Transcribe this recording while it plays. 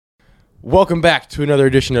Welcome back to another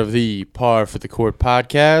edition of the Par for the Court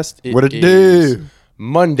podcast. What it do?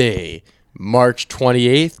 Monday, March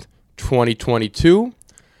 28th, 2022.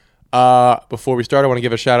 Before we start, I want to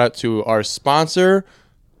give a shout out to our sponsor,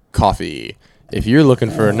 coffee. If you're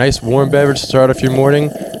looking for a nice warm beverage to start off your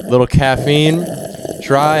morning, little caffeine,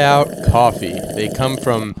 try out coffee. They come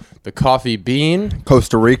from the coffee bean.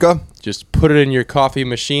 Costa Rica. Just put it in your coffee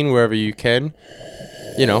machine wherever you can.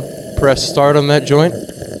 You know, press start on that joint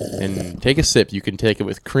and take a sip. You can take it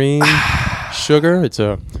with cream, sugar. It's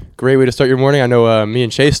a great way to start your morning. I know me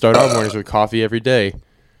and Chase start our mornings with coffee every day.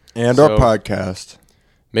 And our podcast.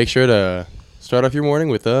 Make sure to start off your morning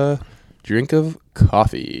with a drink of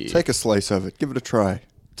coffee. Take a slice of it. Give it a try.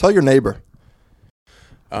 Tell your neighbor.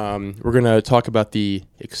 We're going to talk about the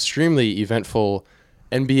extremely eventful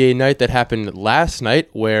NBA night that happened last night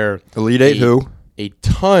where Elite Eight who? A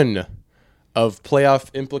ton of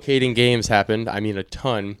playoff implicating games happened. I mean, a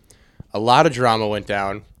ton. A lot of drama went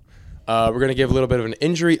down. We're going to give a little bit of an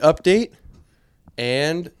injury update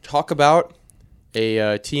and talk about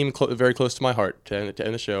a team very close to my heart to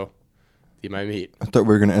end the show, the Miami Heat. I thought we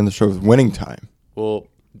were going to end the show with winning time. Well,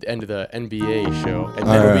 the end of the NBA show, and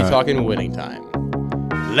then we'll be talking winning time.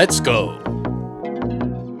 Let's go.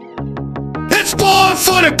 It's Par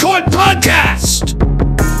for the Court podcast.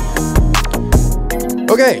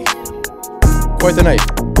 Okay. Quite the night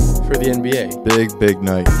for the NBA. Big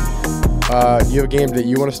night. You have a game that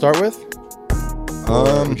you want to start with?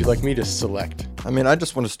 Or would you like me to select? I mean, I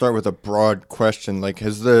just want to start with a broad question. Like,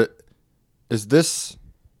 is this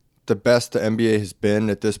the best the NBA has been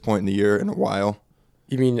at this point in the year in a while?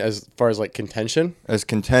 You mean as far as like contention? As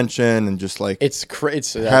contention and just like it's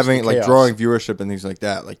having like chaos. drawing viewership and things like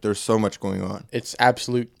that. Like, there's so much going on. It's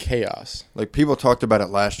absolute chaos. Like, people talked about it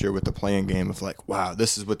last year with the playing game of like, wow,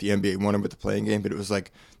 this is what the NBA wanted with the playing game. But it was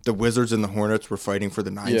like the Wizards and the Hornets were fighting for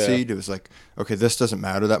the 9 seed. It was like, okay, this doesn't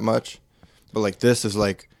matter that much. But like, this is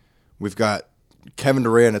like, we've got Kevin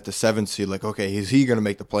Durant at the 7th seed. Like, okay, is he going to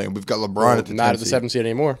make the play? And we've got LeBron at the 10th not at the seed. 7th seed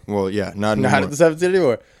anymore. Well, yeah, not at the 7th seed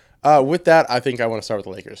anymore. With that, I think I want to start with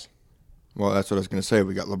the Lakers. Well, that's what I was going to say.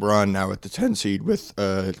 We got LeBron now at the 10 seed with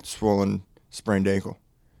swollen, sprained ankle.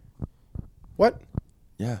 What?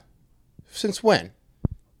 Yeah. Since when?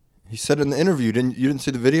 He said in the interview, you didn't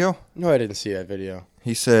see the video? No, I didn't see that video.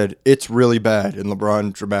 He said, it's really bad in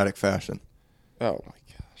LeBron dramatic fashion. Oh, my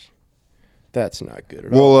gosh. That's not good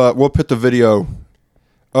at all. We'll put the video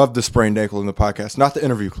of the sprained ankle in the podcast. Not the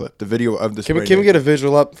interview clip. The video of the sprained ankle. Can we get a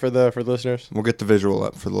visual up for the listeners? We'll get the visual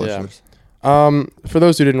up for the listeners. For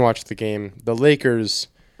those who didn't watch the game, the Lakers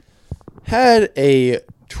had a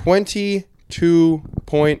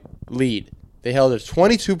 22-point lead. They held a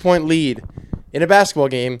 22-point lead in a basketball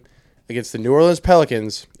game against the New Orleans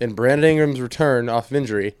Pelicans in Brandon Ingram's return off of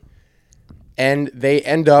injury, and they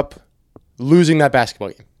end up losing that basketball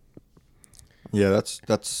game. Yeah, that's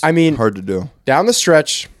hard to do. Down the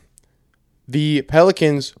stretch, the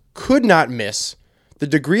Pelicans could not miss. The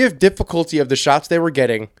degree of difficulty of the shots they were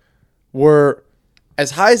getting were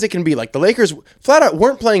as high as it can be. Like, the Lakers flat out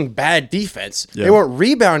weren't playing bad defense. Yeah. They weren't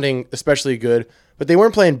rebounding especially good, but they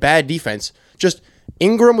weren't playing bad defense. Just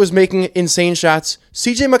Ingram was making insane shots.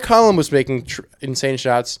 CJ McCollum was making insane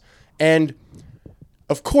shots. And,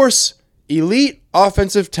 of course, elite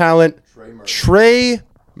offensive talent Trey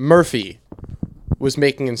Murphy was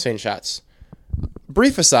making insane shots.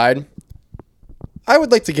 Brief aside, I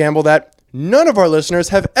would like to gamble that none of our listeners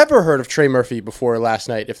have ever heard of Trey Murphy before last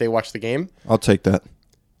night if they watched the game. I'll take that.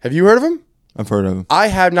 Have you heard of him? I've heard of him. I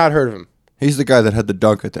have not heard of him. He's the guy that had the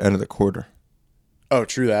dunk at the end of the quarter. Oh,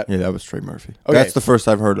 true that. Yeah, that was Trey Murphy. Okay. That's the first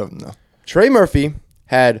I've heard of him, though. Trey Murphy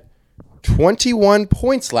had 21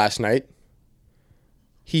 points last night.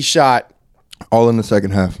 He shot... All in the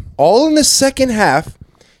second half.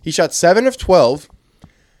 He shot 7 of 12.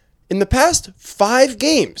 In the past 5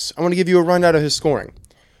 games, I want to give you a rundown of his scoring.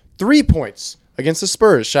 3 points against the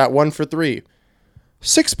Spurs, shot 1 for 3.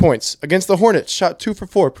 6 points against the Hornets, shot 2 for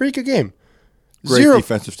 4. Pretty good game. Great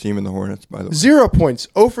defensive team in the Hornets, by the way. 0 points,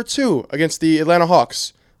 0 for 2 against the Atlanta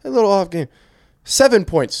Hawks. A little off game. 7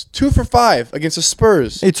 points, 2 for 5 against the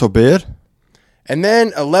Spurs. Ain't so bad. And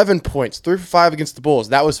then 11 points, 3 for 5 against the Bulls.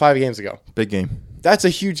 That was 5 games ago. Big game. That's a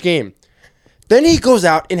huge game. Then he goes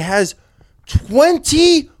out and has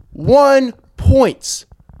 21 points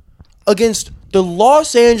against the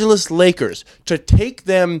Los Angeles Lakers to take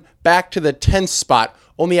them back to the 10th spot,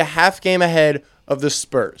 only a half game ahead of the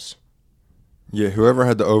Spurs. Yeah, whoever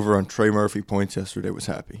had the over on Trey Murphy points yesterday was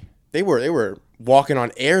happy. They were walking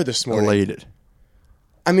on air this morning. Elated.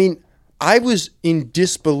 I mean, I was in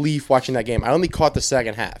disbelief watching that game. I only caught the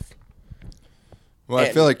second half. Well,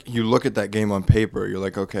 I feel like you look at that game on paper, you're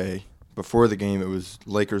like, okay, before the game, it was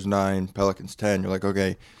Lakers 9, Pelicans 10. You're like,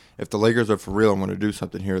 okay, if the Lakers are for real and want to do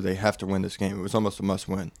something here, they have to win this game. It was almost a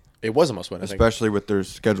must-win. It was a must-win, I think. Especially with their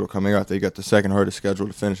schedule coming out. They got the second hardest schedule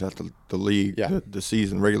to finish out the league, the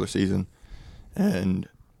season, regular season. And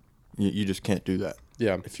you just can't do that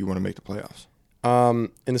if you want to make the playoffs.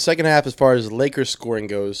 In the second half, as far as Lakers scoring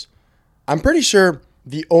goes, I'm pretty sure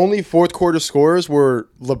the only fourth quarter scorers were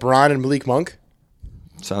LeBron and Malik Monk.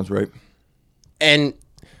 Sounds right. And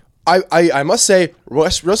I must say,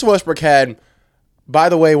 Russell Westbrook had, by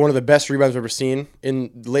the way, one of the best rebounds I've ever seen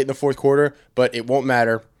late in the fourth quarter, but it won't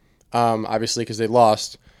matter, obviously, because they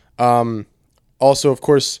lost. Also, of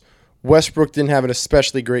course, Westbrook didn't have an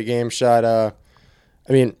especially great game.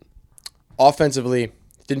 Offensively,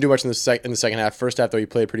 didn't do much in the second half. First half, though, he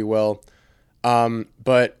played pretty well.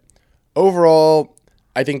 But overall,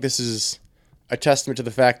 I think this is a testament to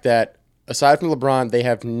the fact that aside from LeBron, they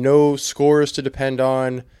have no scorers to depend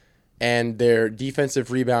on, and their defensive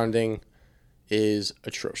rebounding is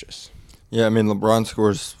atrocious. Yeah, LeBron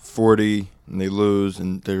scores 40 and they lose,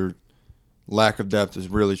 and their lack of depth is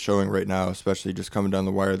really showing right now, especially just coming down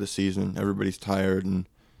the wire this season. Everybody's tired, and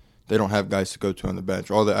they don't have guys to go to on the bench.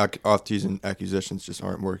 All the off-season acquisitions just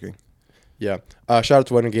aren't working. Yeah. Shout out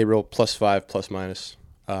to Wendy Gabriel, +5,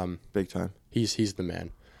 ±. Big time. He's the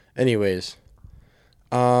man. Anyways,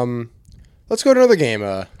 let's go to another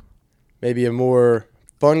game. Maybe a more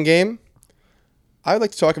fun game. I would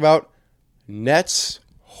like to talk about Nets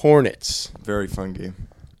Hornets. Very fun game.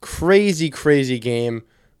 Crazy game.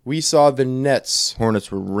 We saw the Nets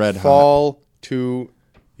Hornets were red hot. Fall to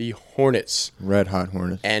the Hornets. Red hot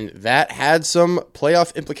Hornets. And that had some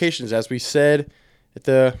playoff implications, as we said at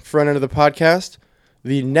the front end of the podcast.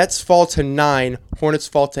 The Nets fall to 9, Hornets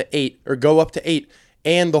fall to 8, or go up to 8,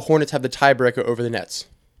 and the Hornets have the tiebreaker over the Nets.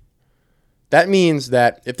 That means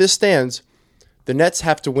that if this stands, the Nets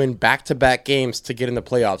have to win back-to-back games to get in the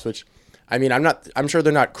playoffs, which, I'm sure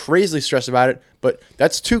they're not crazily stressed about it, but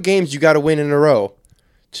that's 2 games you got to win in a row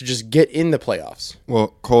to just get in the playoffs.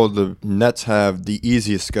 Well, Cole, the Nets have the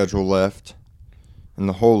easiest schedule left in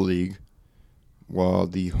the whole league, while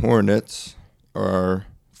the Hornets are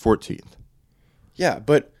 14th. Yeah,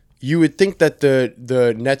 but you would think that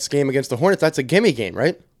the Nets game against the Hornets, that's a gimme game,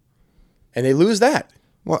 right? And they lose that.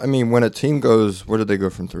 Well, when a team goes, where did they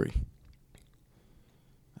go from 3?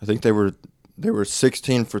 I think they were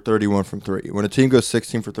 16 for 31 from 3. When a team goes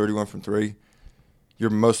 16 for 31 from 3,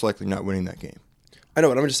 you're most likely not winning that game. I know,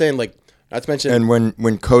 but I'm just saying, not to mention. And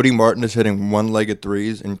when Cody Martin is hitting one-legged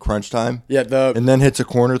threes in crunch time, and then hits a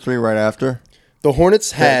corner 3 right after, the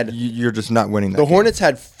Hornets had. You're just not winning that. The Hornets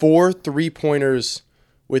had 4 3-pointers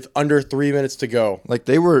with under 3 minutes to go.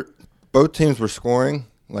 Both teams were scoring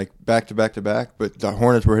back to back to back, but the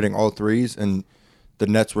Hornets were hitting all threes, and the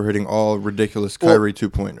Nets were hitting all ridiculous Kyrie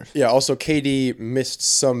 2-pointers. Yeah. Also, KD missed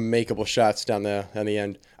some makeable shots down the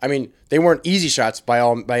end. They weren't easy shots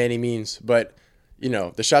by any means, but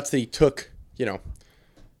the shots that he took,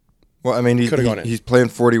 Well, he's playing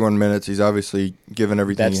 41 minutes. He's obviously given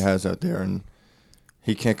everything he has out there, and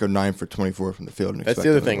he can't go 9 for 24 from the field. And that's the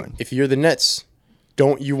other thing. If you're the Nets,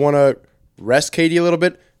 don't you want to rest KD a little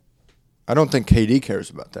bit? I don't think KD cares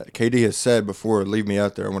about that. KD has said before, "Leave me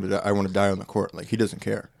out there. I want to die on the court." He doesn't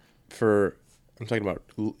care. I'm talking about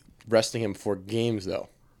resting him for games, though.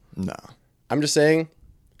 No. I'm just saying,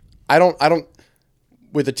 I don't.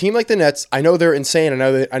 With a team like the Nets, I know they're insane.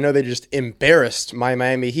 I know they just embarrassed my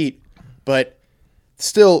Miami Heat, but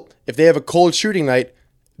still, if they have a cold shooting night,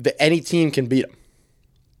 any team can beat them.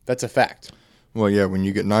 That's a fact. Well, yeah, when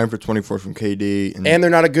you get 9 for 24 from KD. And they're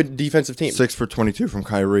not a good defensive team. 6 for 22 from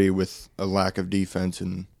Kyrie with a lack of defense,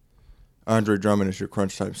 and Andre Drummond is your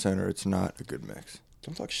crunch time center. It's not a good mix.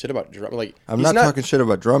 Don't talk shit about Drummond. I'm not talking shit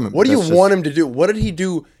about Drummond. What do you want him to do? What did he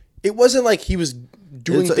do? It wasn't like he was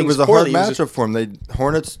doing things poorly. It was a hard matchup for him.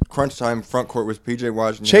 Hornets crunch time front court was P.J.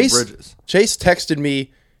 Washington and Bridges. Chase texted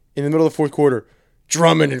me in the middle of the fourth quarter,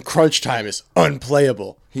 Drummond in crunch time is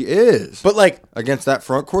unplayable. He is. But against that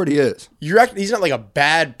front court, he is. He's not a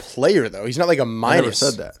bad player, though. He's not a minus. I never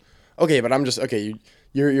said that. Okay, but I'm just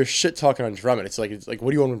you're shit talking on Drummond. It's like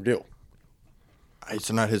what do you want him to do?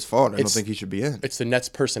 It's not his fault. I don't think he should be in. It's the Nets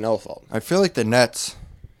personnel fault. I feel like the Nets.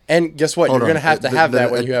 And guess what? You're going to have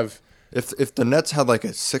that when you have. If the Nets had a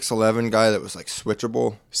 6'11" guy that was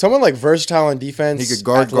versatile versatile on defense, he could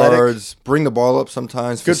guard guards, bring the ball up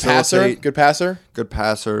sometimes, good passer.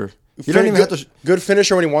 You don't even have to. Good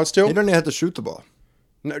finisher when he wants to. You don't even have to shoot the ball.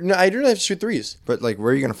 No, I don't have to shoot threes. But where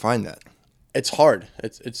are you going to find that? It's hard.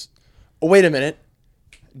 It's. Oh, wait a minute.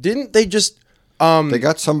 Didn't they just? They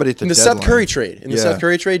got somebody at the in the deadline. Seth Curry trade. In the Seth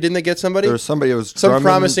Curry trade, didn't they get somebody? There was somebody. It was some Drummond,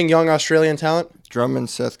 promising young Australian talent.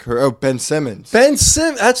 Drummond, Seth Curry. Oh, Ben Simmons. Ben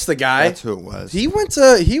Simmons. That's the guy. That's who it was. He went to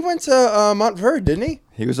Montverde, didn't he?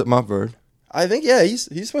 He was at Montverde. I think, yeah, he's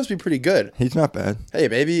supposed to be pretty good. He's not bad. Hey,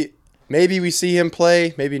 maybe we see him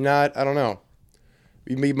play, maybe not. I don't know.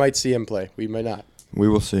 We might see him play. We might not. We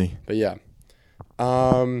will see. But yeah.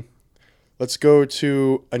 Let's go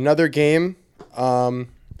to another game. How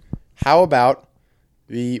about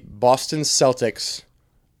the Boston Celtics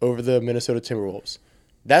over the Minnesota Timberwolves?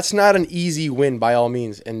 That's not an easy win by all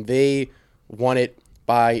means, and they won it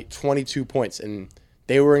by 22 points, and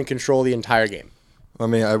they were in control the entire game. I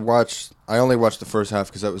mean, I only watched the first half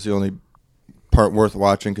because that was the only part worth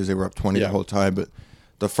watching because they were up 20 the whole time. But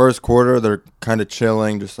the first quarter, they're kind of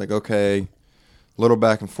chilling, just like, okay, a little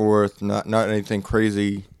back and forth, not anything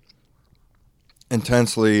crazy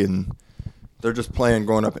intensely, and they're just playing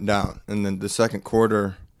going up and down. And then the second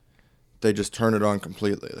quarter, they just turn it on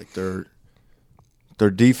completely. Like their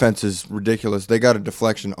defense is ridiculous. They got a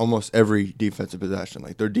deflection almost every defensive possession.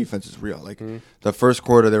 Like their defense is real. Like the first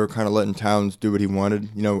quarter, they were kind of letting Towns do what he wanted.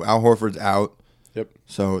 You know, Al Horford's out. Yep.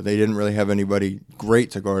 So they didn't really have anybody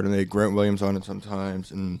great to guard, and they had Grant Williams on him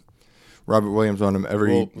sometimes, and Robert Williams on him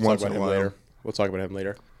every once in a while. Later. We'll talk about him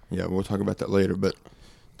later. Yeah, we'll talk about that later. But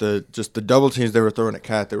the double teams they were throwing at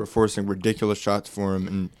Cat, they were forcing ridiculous shots for him.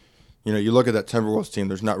 And you know, you look at that Timberwolves team.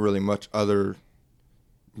 There's not really much other.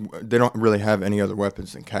 They don't really have any other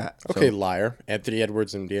weapons than Cat. Okay, so. Liar. Anthony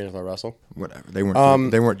Edwards and D'Angelo Russell. Whatever. They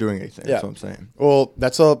weren't doing anything. Yeah. That's what I'm saying. Well,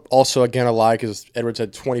 that's also again a lie because Edwards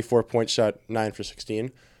had 24 points, shot 9 for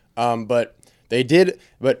 16. But they did.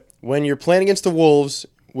 But when you're playing against the Wolves,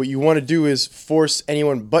 what you want to do is force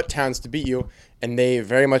anyone but Towns to beat you, and they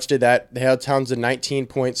very much did that. They held Towns to 19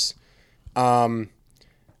 points. I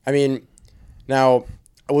mean, now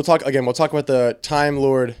we'll talk about the Time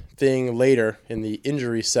Lord thing later in the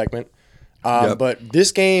injury segment. But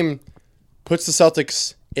this game puts the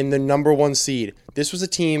Celtics in the number 1 seed. This was a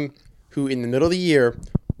team who, in the middle of the year,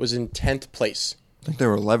 was in 10th place. I think they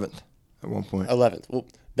were 11th at one point. 11th. Well,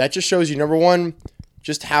 that just shows you, number one,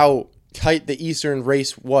 just how tight the Eastern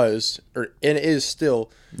race was, and is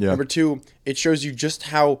still. Yeah. Number two, it shows you just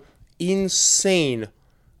how insane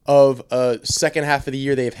of a second half of the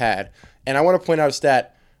year they've had. And I want to point out a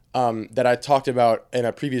stat that I talked about in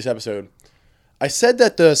a previous episode. I said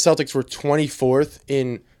that the Celtics were 24th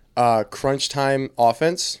in crunch time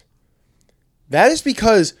offense. That is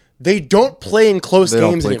because they don't play in close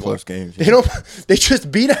games anymore. Close games. Yeah. They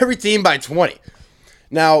just beat every team by 20.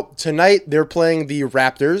 Now, tonight they're playing the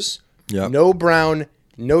Raptors. Yep. No Brown,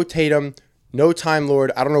 no Tatum, no Time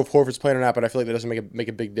Lord. I don't know if Horford's playing or not, but I feel like that doesn't make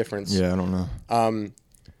a big difference. Yeah, I don't know.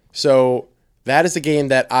 So that is a game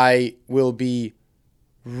that I will be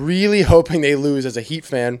really hoping they lose as a Heat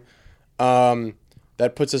fan. That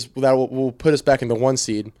will put us back in the 1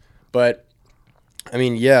 seed. But I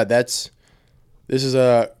mean, yeah, this is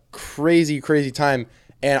a crazy, crazy time.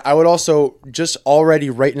 And I would also just already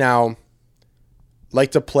right now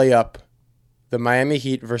like to play up the Miami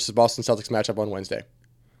Heat versus Boston Celtics matchup on Wednesday.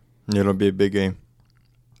 It'll be a big game.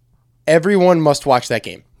 Everyone must watch that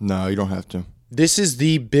game. No, you don't have to. This is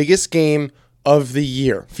the biggest game of the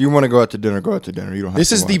year. If you want to go out to dinner, go out to dinner. You don't have to watch it.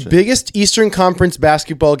 This is the biggest Eastern Conference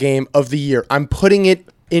basketball game of the year. I'm putting it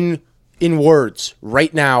in words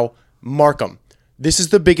right now. Mark them. This is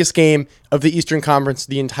the biggest game of the Eastern Conference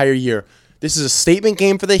the entire year. This is a statement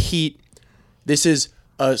game for the Heat. This is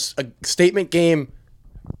a statement game,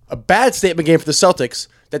 a bad statement game for the Celtics,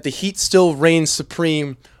 that the Heat still reigns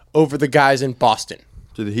supreme over the guys in Boston.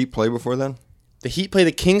 Did the Heat play before then? The Heat play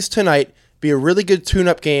the Kings tonight. Be a really good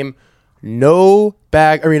tune-up game. No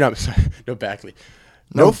Bagley. No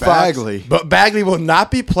Bagley. But Bagley will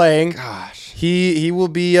not be playing. Gosh. He will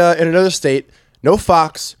be in another state. No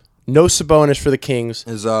Fox. No Sabonis for the Kings.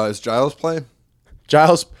 Is Giles playing?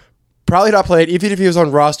 Giles probably not playing. Even if he was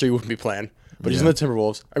on roster, he wouldn't be playing. But he's in the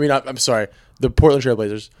Timberwolves. I mean, I'm sorry. The Portland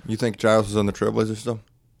Trailblazers. You think Giles is on the Trailblazers still?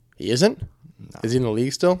 He isn't? No. Is he in the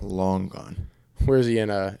league still? Long gone. Where is he in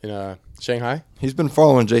Shanghai? He's been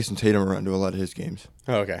following Jason Tatum around to a lot of his games.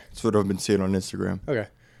 Oh, okay. That's what I've been seeing on Instagram. Okay.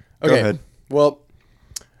 Go ahead. Well,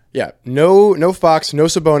 yeah, no Fox, no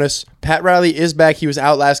Sabonis. Pat Riley is back. He was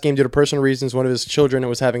out last game due to personal reasons. One of his children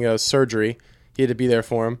was having a surgery. He had to be there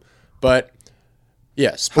for him. But,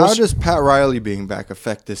 yeah. How does Pat Riley being back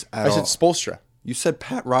affect this at all? I said Spoelstra. You said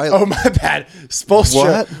Pat Riley. Oh, my bad.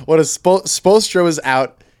 Spoelstra. What? Spoelstra was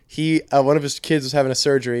out. One of his kids was having a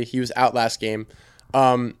surgery. He was out last game.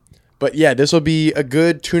 But yeah, this will be a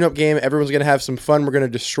good tune-up game. Everyone's going to have some fun. We're going to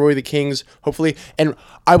destroy the Kings, hopefully. And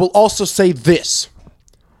I will also say this.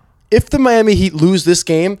 If the Miami Heat lose this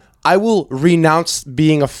game, I will renounce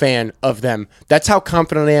being a fan of them. That's how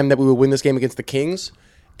confident I am that we will win this game against the Kings.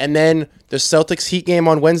 And then the Celtics Heat game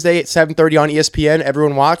on Wednesday at 7:30 on ESPN.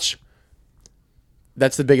 Everyone watch.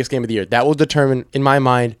 That's the biggest game of the year. That will determine, in my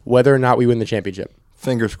mind, whether or not we win the championship.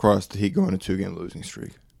 Fingers crossed the Heat go on a 2-game losing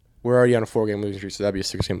streak. We're already on a 4-game losing streak, so that'd be a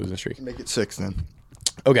 6-game losing streak. Make it 6 then.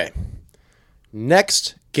 Okay.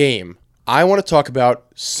 Next game, I want to talk about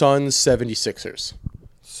Suns 76ers.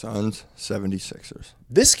 Suns 76ers.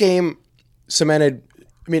 This game cemented,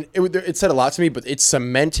 I mean, it said a lot to me, but it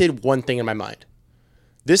cemented one thing in my mind.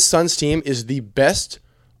 This Suns team is the best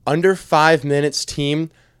under 5 minutes team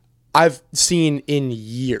I've seen in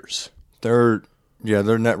years. Their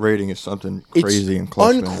net rating is something crazy and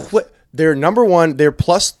close. They're number one. They're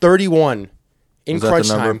plus 31 in crunch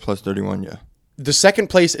the number? time. Plus 31, yeah. The second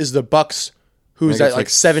place is the Bucks, who's at like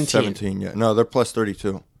 17. 17, yeah. No, they're plus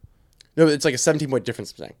 32. No, it's like a 17-point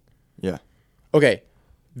difference, I'm saying. Yeah. Okay,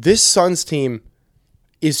 this Suns team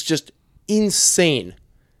is just insane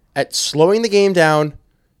at slowing the game down,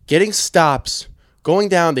 getting stops, going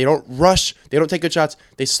down. They don't rush. They don't take good shots.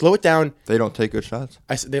 They slow it down. They don't take good shots?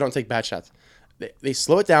 They don't take bad shots. They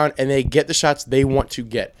slow it down, and they get the shots they want to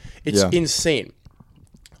get. It's insane.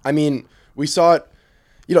 I mean, we saw it.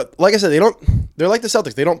 You know, like I said, they're like the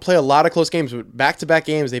Celtics. They don't play a lot of close games, but back-to-back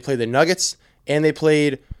games, they played the Nuggets, and they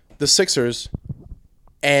played the Sixers,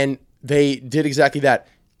 and they did exactly that.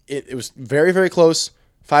 It was very, very close.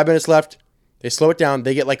 5 minutes left. They slow it down.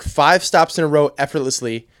 They get like 5 stops in a row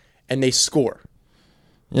effortlessly, and they score.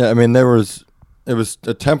 Yeah, I mean, it was a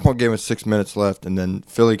 10-point game with 6 minutes left, and then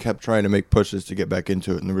Philly kept trying to make pushes to get back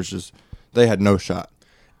into it, and they had no shot.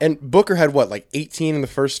 And Booker had what, like 18 in the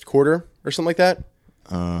first quarter or something like that?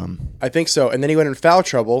 I think so. And then he went in foul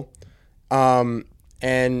trouble, and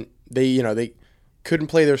they couldn't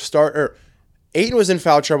play their starter. Ayton was in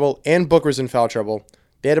foul trouble, and Booker was in foul trouble.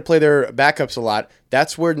 They had to play their backups a lot.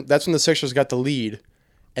 That's when the Sixers got the lead.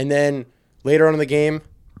 And then later on in the game,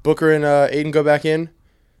 Booker and Ayton go back in,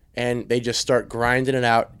 and they just start grinding it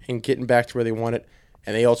out and getting back to where they want it,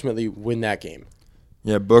 and they ultimately win that game.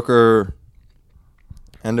 Yeah, Booker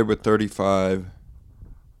ended with 35.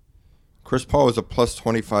 Chris Paul was a plus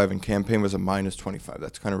 25, and Campaign was a minus 25.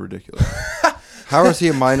 That's kind of ridiculous. How is he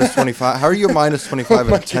a minus 25? How are you a minus 25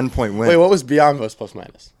 in a 10-point win? Wait, what was Biombo's plus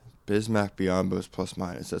minus? Bismack Biyombo's plus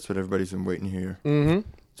minus. That's what everybody's been waiting to hear. Mm-hmm.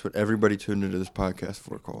 That's what everybody tuned into this podcast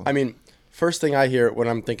for, Cole. I mean, first thing I hear when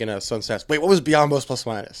I'm thinking of Sun stats, wait, what was Biombo's plus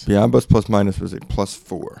minus? Biyombo's plus minus was a plus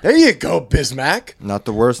 4. There you go, Bismack. Not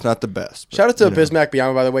the worst, not the best. Shout out to Bismack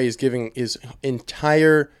Biyombo, by the way. He's giving his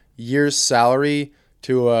entire year's salary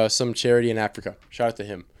to some charity in Africa. Shout out to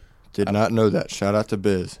him. Did not know that. Shout out to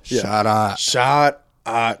Biz. Yeah. Shout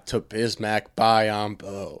out to Bismack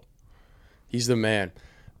Biyombo. He's the man.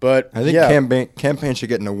 But I think Campaign should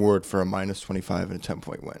get an award for a minus 25 and a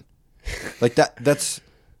 10-point win. Like that's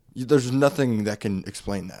there's nothing that can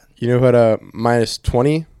explain that. You know who had a minus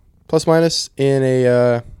 20 plus minus in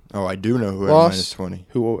a oh, I do know who had loss? Minus 20.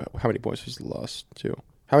 How many points was the loss to?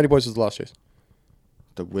 How many points was the loss, Chase?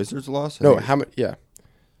 The Wizards lost? No, how many? Yeah.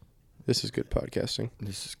 This is good podcasting.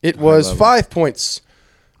 It high was level. 5 points.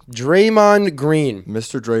 Draymond Green.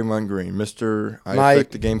 Mr. Draymond Green. I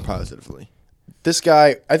affect the game positively. This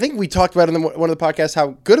guy, I think we talked about in one of the podcasts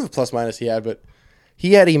how good of a plus minus he had, but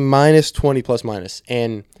he had a minus 20 plus minus,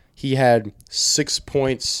 and he had 6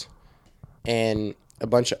 points and a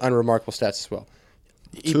bunch of unremarkable stats as well.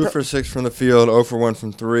 2 for 6 from the field, 0 for 1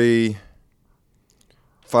 from 3,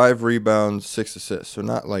 5 rebounds, 6 assists. So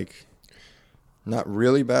not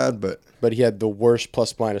really bad, but he had the worst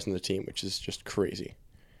plus minus in the team, which is just crazy.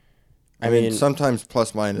 I mean, sometimes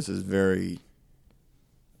plus minus is very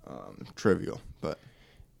trivial, but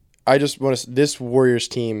I just want to. This Warriors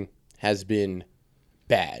team has been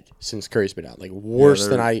bad since Curry's been out, like worse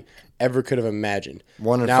than I ever could have imagined.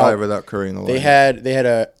 1-5 without Curry in the lineup. They had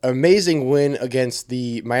an amazing win against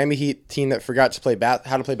the Miami Heat team that forgot to play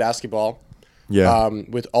how to play basketball. Yeah,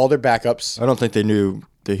 with all their backups. I don't think they knew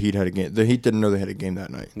the Heat had a game. The Heat didn't know they had a game that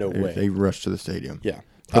night. No way. They rushed to the stadium. Yeah,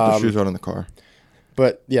 put the shoes on in the car.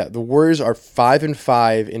 But yeah, the Warriors are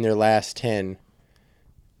 5-5 in their last 10.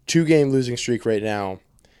 2-game losing streak right now,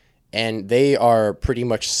 and they are pretty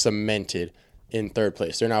much cemented in third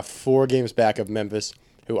place. They're now 4 games back of Memphis,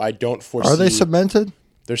 who I don't foresee. Are they cemented?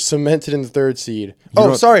 They're cemented in the 3rd seed.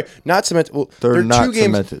 Sorry, not cemented. Well, they're not 2 games,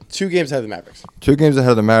 cemented. 2 games ahead of the Mavericks. 2 games ahead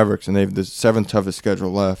of the Mavericks, and they have the 7th toughest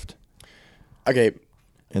schedule left. Okay.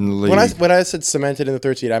 In the league. When I said cemented in the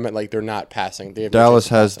 3rd seed, I meant like they're not passing. Dallas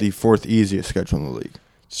has the 4th easiest schedule in the league.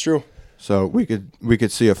 It's true. So we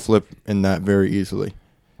could see a flip in that very easily.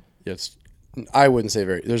 Yes, I wouldn't say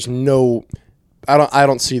very. There's no I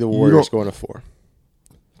don't see the Warriors going to 4.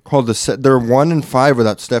 They're 1-5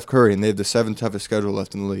 without Steph Curry, and they have the 7th toughest schedule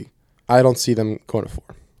left in the league. I don't see them going to 4.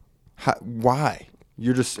 Why?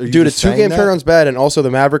 Dude, a 2-game turnaround's bad, and also the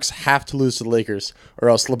Mavericks have to lose to the Lakers, or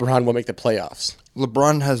else LeBron will make the playoffs.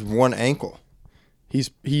 LeBron has one ankle. He's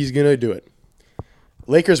gonna do it.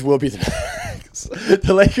 Lakers will beat the Mavericks.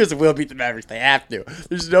 The Lakers will beat the Mavericks. They have to.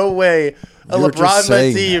 There's no way a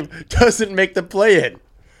LeBron-led team doesn't make the play-in.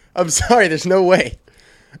 I'm sorry, there's no way.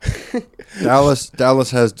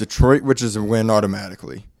 Dallas has Detroit, which is a win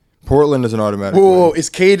automatically. Portland is an automatic win. Is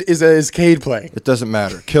Cade playing? It doesn't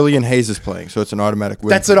matter. Killian Hayes is playing, so it's an automatic win.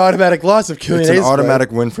 That's an automatic loss if Killian Hayes. It's an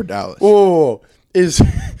automatic win for Dallas. Whoa. Is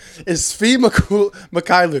Svi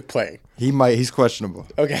Mikhailuk playing? He's questionable.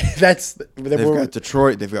 Okay, they've got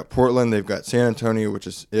Detroit, they've got Portland, they've got San Antonio, which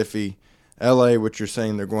is iffy, LA, which you're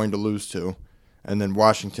saying they're going to lose to, and then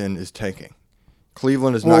Washington is tanking.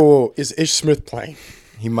 Cleveland is not. Whoa, is Ish Smith playing?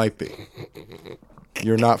 He might be.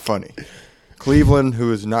 You're not funny. Cleveland,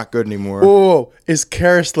 who is not good anymore. Whoa, is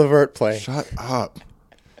Karis LeVert playing? Shut up.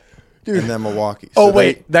 Dude. And then Milwaukee. So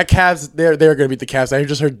that Cavs, they're going to beat the Cavs. I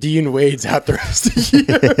just heard Dean Wade's out the rest of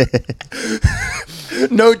the year.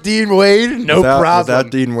 No Dean Wade, no problem.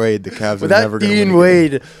 Without Dean Wade, the Cavs are never going to win. Dean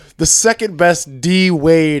Wade, the second best D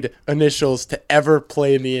Wade initials to ever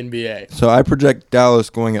play in the NBA. So I project Dallas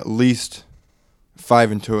going at least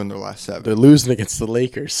 5-2 in their last 7. They're losing against the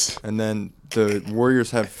Lakers. And then the Warriors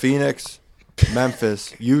have Phoenix,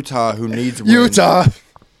 Memphis, Utah, who needs wins. Utah.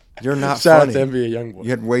 You're not Shout funny. Shout out to NBA Youngboy.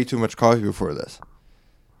 You had way too much coffee before this.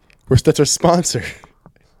 That's our sponsor.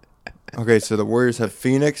 Okay, so the Warriors have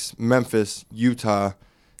Phoenix, Memphis, Utah,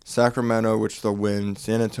 Sacramento, which they'll win.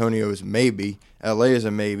 San Antonio is a maybe. LA is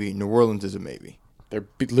a maybe. New Orleans is a maybe. They're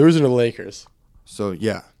losing to the Lakers. So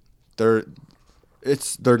yeah, they're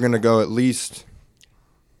gonna go at least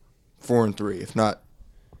 4-3, if not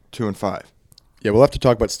 2-5. Yeah, we'll have to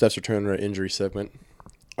talk about Steph's return to our injury segment.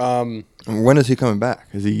 When is he coming back?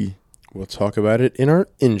 We'll talk about it in our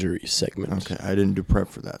injury segment. Okay, I didn't do prep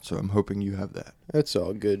for that, so I'm hoping you have that. That's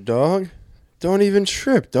all good, dog. Don't even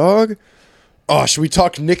trip, dog. Oh, should we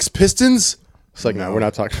talk Knicks Pistons? It's like, no, we're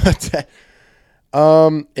not talking about that.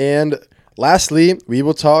 And lastly, we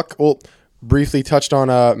will talk. Well, briefly touched on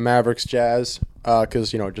Mavericks Jazz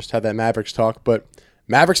because just had that Mavericks talk. But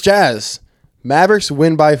Mavericks Jazz, Mavericks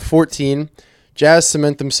win by 14. Jazz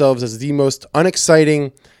cement themselves as the most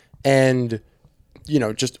unexciting and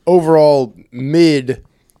just overall mid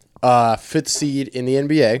 5th seed in the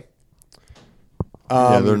NBA.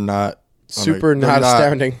 They're not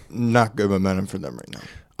astounding. Not good momentum for them right now.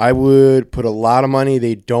 I would put a lot of money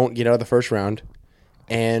they don't get out of the first round,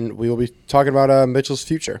 and we will be talking about Mitchell's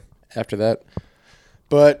future after that.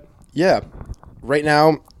 But yeah, right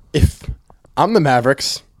now, if I'm the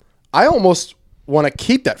Mavericks, I almost want to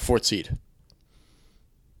keep that 4th seed.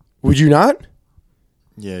 Would you not?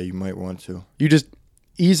 Yeah, you might want to. You just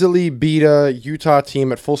easily beat a Utah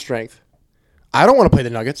team at full strength. I don't want to play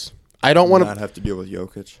the Nuggets. I don't want to have to deal with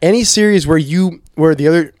Jokic. Any series if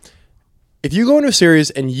you go into a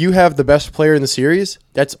series and you have the best player in the series,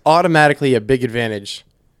 that's automatically a big advantage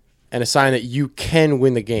and a sign that you can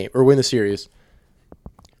win the game or win the series.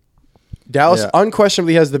 Dallas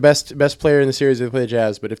unquestionably has the best player in the series if they play the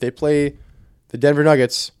Jazz, but if they play the Denver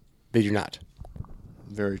Nuggets, they do not.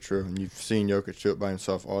 Very true. And you've seen Jokic do it by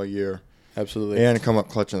himself all year. Absolutely. And come up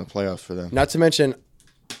clutch in the playoffs for them. Not to mention,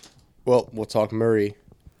 we'll talk Murray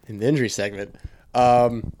in the injury segment.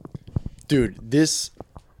 Dude,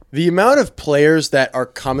 the amount of players that are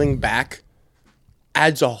coming back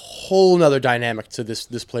adds a whole nother dynamic to this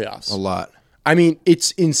playoffs. A lot. I mean,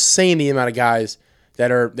 it's insane the amount of guys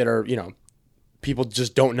that are people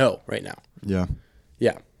just don't know right now. Yeah.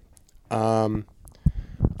 Yeah.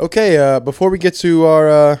 Okay, before we get to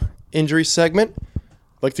our injury segment,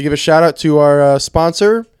 I'd like to give a shout out to our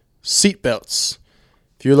sponsor, Seatbelts.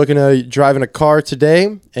 If you're looking to drive in a car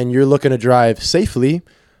today and you're looking to drive safely,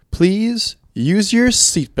 please use your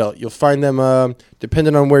seatbelt. You'll find them,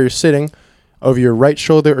 depending on where you're sitting, over your right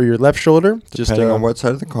shoulder or your left shoulder. Depending on what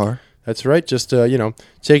side of the car. That's right. Just,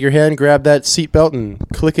 take your hand, grab that seatbelt, and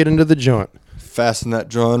click it into the joint. Fasten that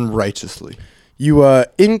joint righteously. You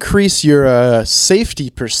increase your safety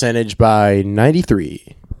percentage by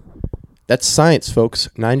 93. That's science, folks.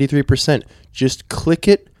 93%. Just click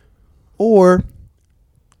it or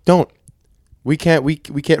don't. We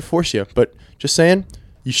can't force you, but just saying,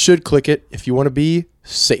 you should click it if you want to be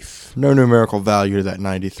safe. No numerical value to that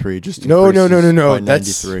 93. Just no. by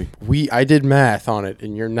That's 93. I did math on it,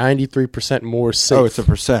 and you're 93% more safe. Oh, it's a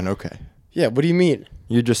percent. Okay. Yeah. What do you mean?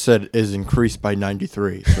 You just said is increased by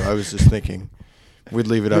 93, so I was just thinking We'd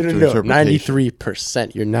leave it up to interpretation.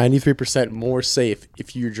 93%. You're 93% more safe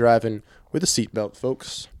if you're driving with a seatbelt,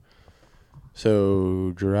 folks.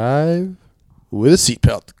 So drive with a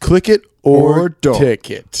seatbelt. Click it or don't. tick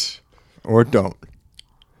it. Or don't.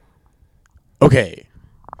 Okay.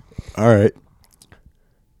 All right.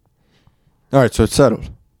 So it's settled.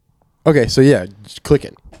 Okay, so yeah, just click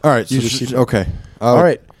it. All right. So Use your seatbelt. okay. All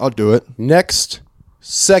right. I'll do it. Next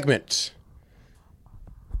segment.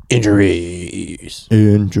 Injuries.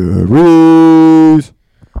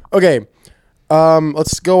 Okay.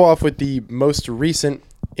 Let's go off with the most recent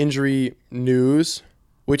injury news,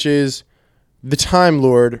 which is the Time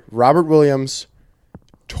Lord, Robert Williams,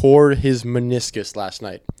 tore his meniscus last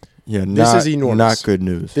night. Yeah, This is enormous. Not good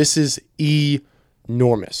news. This is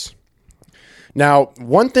enormous. Now,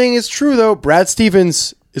 one thing is true, though. Brad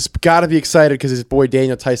Stevens has got to be excited because his boy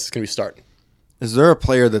Daniel Tice is going to be starting. Is there a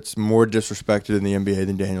player that's more disrespected in the NBA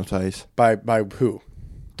than Daniel Tice? By who?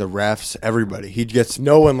 The refs, everybody. He gets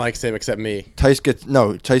No one likes him except me. Tice gets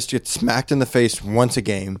smacked in the face once a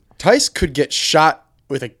game. Tice could get shot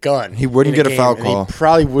with a gun. He wouldn't in get a game, foul and call. He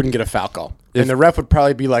probably wouldn't get a foul call. And the ref would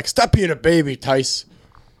probably be like, "Stop being a baby, Tice."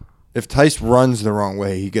 If Tice runs the wrong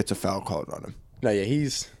way, he gets a foul called on him. No, yeah,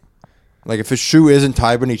 he's. Like if his shoe isn't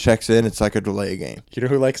tied when he checks in, it's like a delay game. You know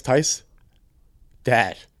who likes Tice?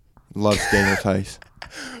 Dad. Loves Daniel Tice.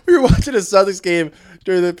 We were watching a Celtics game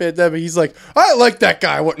during the pandemic. He's like, "I like that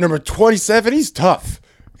guy. What, number 27? He's tough."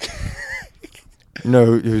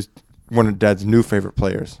 No, he was one of Dad's new favorite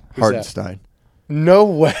players, that? Hartenstein. No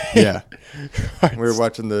way. Yeah. We were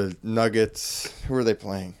watching the Nuggets. Who were they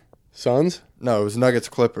playing? Sons? No, it was Nuggets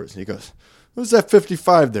Clippers. He goes, "Who's that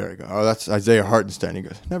 55 there?" I go, "Oh, that's Isaiah Hartenstein." He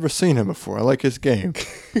goes, "Never seen him before. I like his game."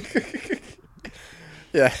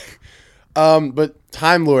 Yeah. But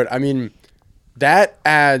Time Lord, I mean, that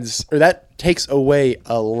takes away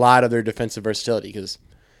a lot of their defensive versatility because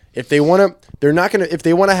if they want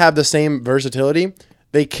to have the same versatility,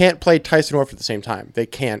 they can't play Tyson Horford at the same time. They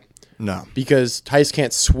can't. No. Because Tice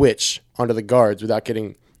can't switch onto the guards without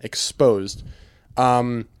getting exposed.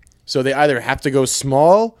 So they either have to go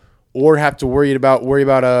small or have to worry about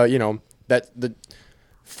that the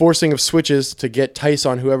forcing of switches to get Tice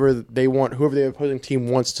on whoever the opposing team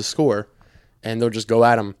wants to score, and they'll just go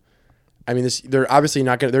at him. I mean, they're obviously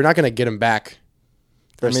not gonna get him back.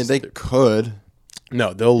 I mean, they could.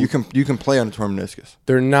 No, they'll. You can play on a torn meniscus.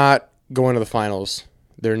 They're not going to the finals.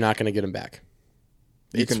 They're not going to get him back.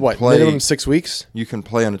 It's can what, play- minimum 6 weeks? You can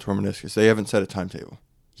play on a torn meniscus. They haven't set a timetable.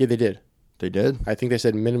 Yeah, they did. They did? I think they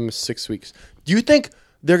said minimum 6 weeks. Do you think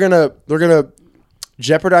they're gonna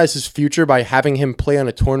jeopardize his future by having him play on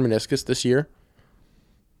a torn meniscus this year?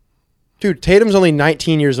 Dude, Tatum's only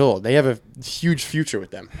 19 years old. They have a huge future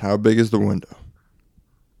with them. How big is the window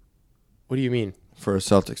What do you mean? for a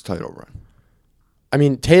Celtics title run? I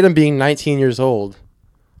mean, Tatum being 19 years old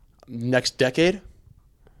next decade?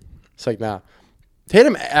 It's like, nah.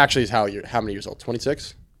 Tatum actually is how many years old?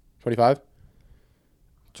 26? 25?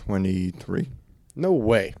 23, No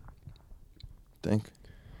way. think.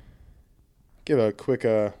 Give a quick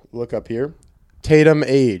look up here. Tatum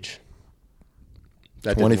age.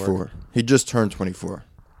 That didn't 24. work. He just turned 24.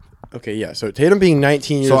 Okay, yeah. So Tatum being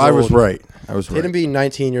 19 years old. So I was right. Tatum being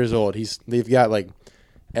 19 years old, they've got like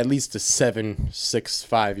at least a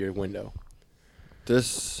 5 year window.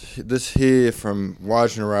 This here from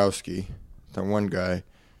Wojnarowski, that one guy,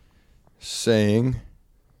 saying,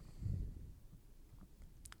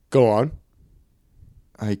 Go on.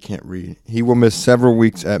 I can't read. He will miss several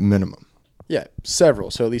weeks at minimum. Yeah,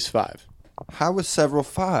 several. So at least 5. How is several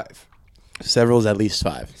 5? Several is at least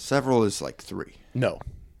 5. Several is like 3. No,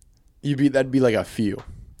 that'd be like a few.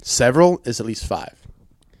 Several is at least 5.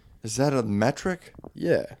 Is that a metric?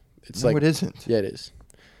 Yeah, it's No, like it isn't. Yeah, it is.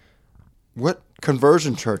 What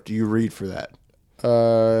conversion chart do you read for that?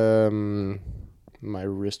 My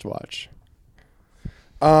wristwatch.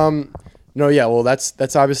 No, yeah. Well,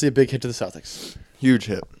 that's obviously a big hit to the Celtics. Huge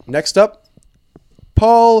hit. Next up,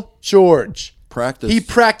 Paul George. Practice. He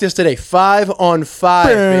practiced today,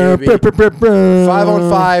 5-on-5, baby.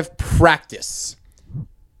 5-on-5 practice.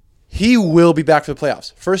 He will be back for the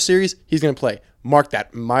playoffs. First series, he's going to play. Mark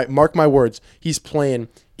that. Mark my words. He's playing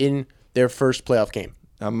in their first playoff game.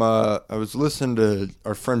 I was listening to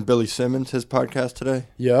our friend Billy Simmons, his podcast today.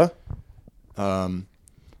 Yeah? I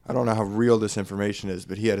don't know how real this information is,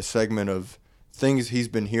 but he had a segment of things he's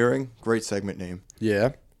been hearing. Great segment name.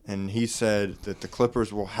 Yeah. And he said that the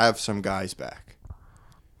Clippers will have some guys back.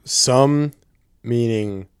 Some,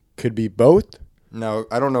 meaning could be both? Now,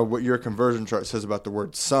 I don't know what your conversion chart says about the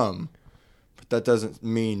word some, but that doesn't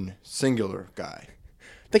mean singular guy.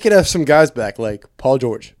 They could have some guys back, like Paul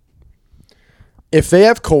George. if they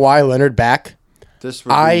have Kawhi Leonard back, This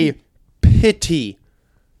would I be, pity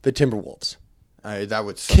the Timberwolves. that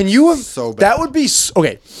would suck Can you have so bad. That would be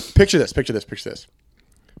okay. Picture this.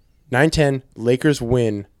 9-10, Lakers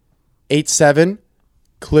win. 8-7,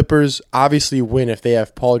 Clippers obviously win if they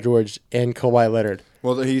have Paul George and Kawhi Leonard.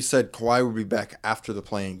 Well, he said Kawhi would be back after the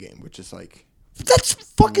playing game, which is like That's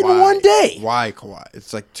fucking why? one day. Why Kawhi?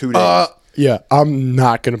 It's like 2 days. Yeah, I'm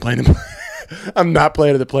not gonna play them. I'm not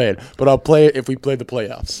playing the play-in, but I'll play it if we play the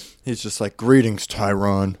playoffs. He's just like, greetings,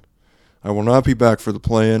 Tyron. I will not be back for the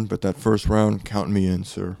play-in, but that first round, count me in,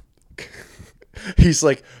 sir. He's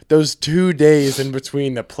like, those 2 days in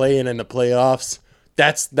between the play-in and the playoffs,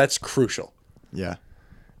 that's crucial. Yeah.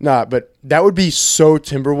 Nah, but that would be so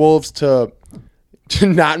Timberwolves to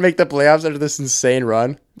not make the playoffs after this insane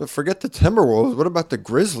run. But forget the Timberwolves. What about the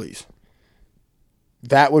Grizzlies?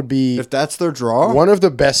 That would be If that's their draw? one of the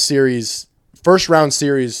best series, first round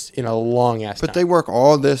series in a long ass time. But they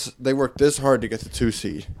work this hard to get the 2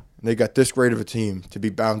 seed. And they got this great of a team to be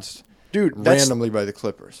bounced randomly by the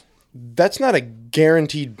Clippers. That's not a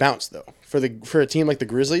guaranteed bounce though. For a team like the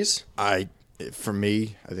Grizzlies, For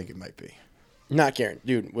me, I think it might be. not guaranteed.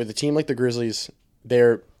 Dude, with a team like the Grizzlies,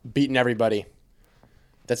 they're beating everybody.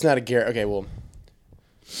 That's not a guarantee. Okay, well,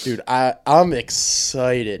 dude, I'm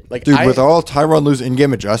excited. Like, Dude, with all Tyronn Lue's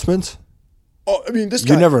in-game adjustments, oh, I mean, this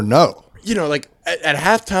guy, you never know. you know, like at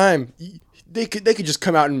halftime, they could just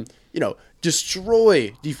come out and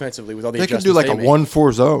destroy defensively with all the They could adjustments do like a make.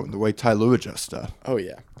 1-4 zone, the way Ty Lue adjusts stuff. Oh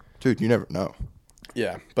yeah, Dude, you never know.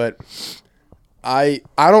 yeah. But I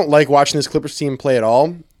don't like watching this Clippers team play at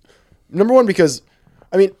all. Number one, because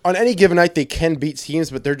I mean, on any given night they can beat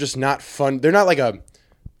teams, but they're just not fun. They're not like a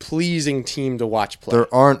pleasing team to watch play.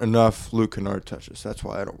 There aren't enough Luke Kennard touches. That's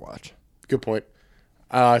why I don't watch. Good point.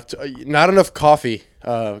 Not enough coffee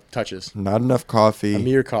touches. Not enough coffee.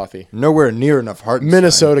 Amir Coffee. Nowhere near enough Hartenstein.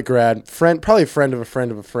 Minnesota grad. Probably a friend of a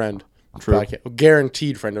friend of a friend. True. Podcast.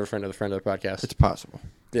 Guaranteed friend of a friend of a friend of the podcast. It's possible.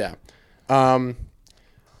 Yeah.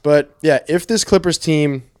 But yeah, if this Clippers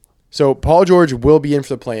team, so Paul George will be in for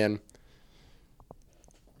the play-in.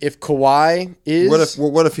 If Kawhi is,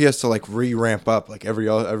 What if he has to like re-ramp up like every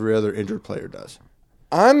other injured player does?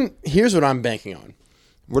 here's what I'm banking on.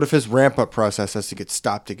 What if his ramp-up process has to get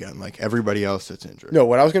stopped again like everybody else that's injured? No,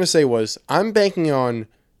 what I was going to say was I'm banking on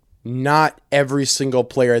not every single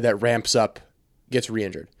player that ramps up gets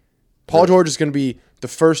re-injured. Paul George is going to be the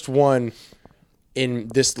first one in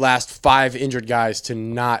this last 5 injured guys to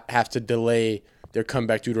not have to delay their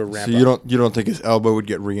comeback due to a ramp So up. you don't think his elbow would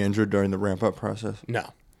get re-injured during the ramp-up process? No.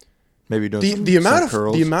 Maybe doing The amount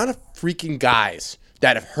curls? of freaking guys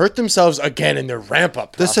that have hurt themselves again in their ramp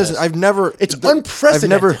up process. This has It's unprecedented. I've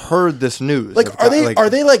never heard this news. Like, are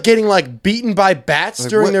they like getting like beaten by bats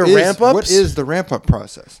during their ramp ups? What is the ramp-up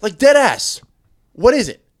process? like dead ass? What is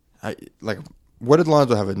it? What did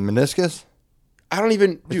Lonzo have? A meniscus? I don't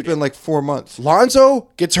even. It's Dude, been like 4 months. Lonzo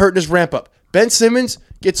gets hurt in his ramp up. Ben Simmons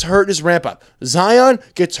gets hurt in his ramp up. Zion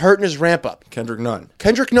gets hurt in his ramp up. Kendrick Nunn.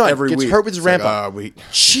 Kendrick Nunn Every gets week. hurt with his It's ramp like, up. wait.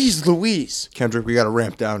 Jeez Louise. Kendrick, we got to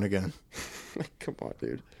ramp down again. Come on,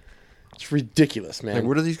 dude. It's ridiculous, man. Like,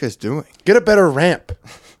 what are these guys doing? Get a better ramp.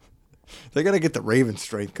 They got to get the Ravens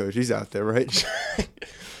strength coach. He's out there, right?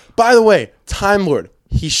 By the way, Time Lord.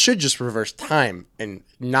 He should just reverse time and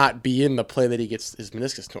not be in the play that he gets his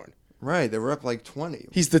meniscus torn. Right. They were up like 20.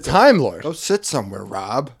 He's the Time Lord. Go sit somewhere,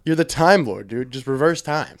 Rob. You're the Time Lord, dude. Just reverse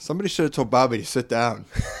time. Somebody should have told Bobby to sit down.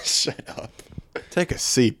 Shut up. Take a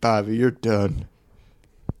seat, Bobby. You're done.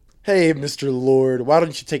 Hey, Mr. Lord, why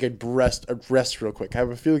don't you take a rest real quick? I have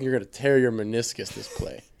a feeling you're going to tear your meniscus this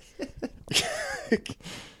play.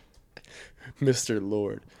 Mr.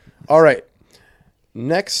 Lord. All right.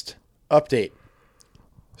 Next update.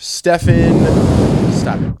 Stephen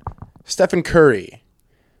Curry.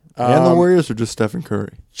 And the Warriors or just Stephen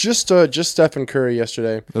Curry? Just Stephen Curry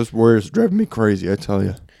yesterday. Those Warriors are driving me crazy, I tell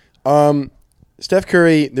you. Steph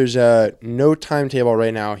Curry, there's no timetable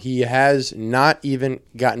right now. He has not even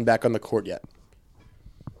gotten back on the court yet.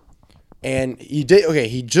 And he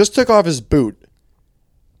just took off his boot,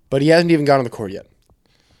 but he hasn't even gotten on the court yet.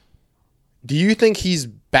 Do you think he's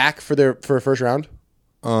back for a first round?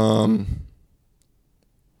 I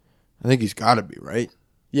think he's got to be, right?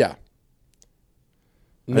 Yeah.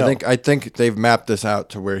 No. I think they've mapped this out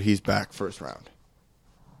to where he's back first round.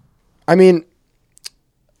 I mean,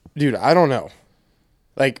 dude, I don't know.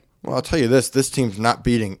 Like, Well, I'll tell you this team's not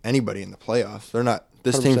beating anybody in the playoffs.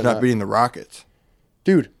 This team's 100% not beating the Rockets.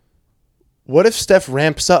 dude, what if Steph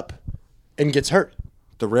ramps up and gets hurt?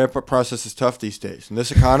 the ramp-up process is tough these days. In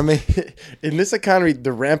this economy...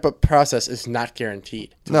 the ramp-up process is not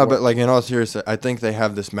guaranteed. No, but like in all seriousness, I think they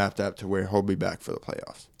have this mapped out to where he'll be back for the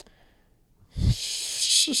playoffs.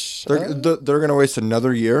 They're going to waste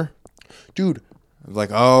another year? Dude.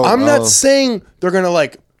 Like, I'm not saying they're going to,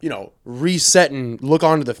 like, reset and look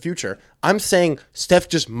on to the future. I'm saying Steph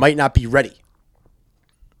just might not be ready.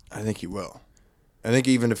 I think he will. I think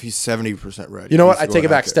even if he's 70% ready. You know what? I take it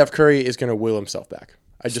back. Steph Curry is going to will himself back.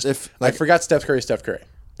 I forgot Steph Curry is Steph Curry.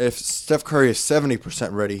 If Steph Curry is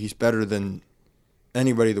 70% ready, he's better than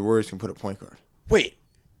anybody the Warriors can put at point guard. Wait.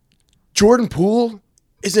 Jordan Poole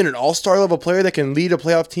isn't an all-star level player that can lead a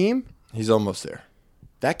playoff team? He's almost there.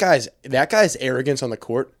 That guy's arrogance on the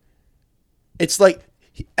court. It's like,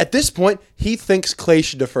 at this point, he thinks Klay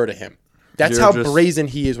should defer to him. That's how brazen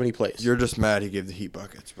he is when he plays. You're just mad he gave the Heat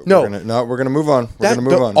buckets. But No. We're gonna move on. We're gonna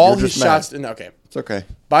move on. All his shots. Okay. It's okay.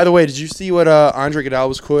 By the way, did you see what Andre Iguodala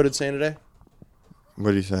was quoted saying today?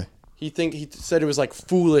 What did he say? He said it was like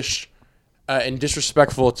foolish and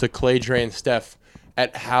disrespectful to Klay, Dre, and Steph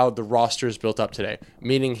at how the roster is built up today.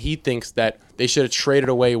 Meaning he thinks that they should have traded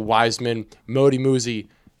away Wiseman, Modi Muzi,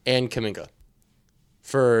 and Kuminga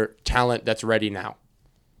for talent that's ready now,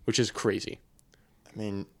 which is crazy. I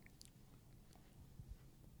mean,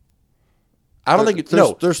 I don't think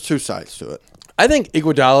there's two sides to it. I think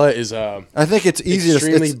Iguodala is I think it's easy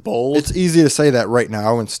extremely bold. It's easy to say that right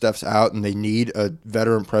now when Steph's out and they need a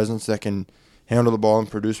veteran presence that can handle the ball and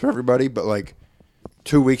produce for everybody. But like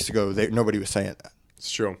 2 weeks ago, nobody was saying that.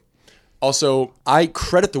 It's true. Also, I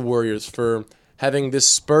credit the Warriors for having this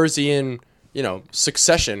Spursian,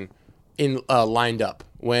 succession lined up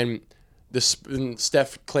when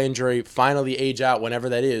Steph, Klay, and Dre finally age out, whenever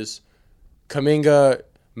that is. Kuminga,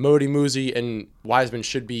 Modi Muzi, and Wiseman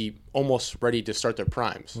should be almost ready to start their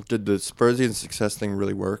primes. Did the Spursian success thing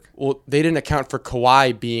really work? Well, they didn't account for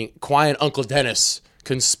Kawhi and Uncle Dennis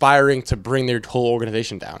conspiring to bring their whole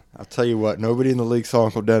organization down. I'll tell you what, nobody in the league saw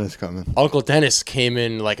Uncle Dennis coming. Uncle Dennis came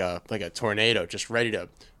in like a tornado, just ready to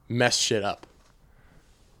mess shit up.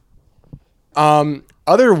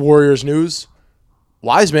 Other Warriors news,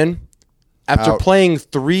 Wiseman, after playing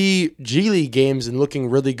 3 G League games and looking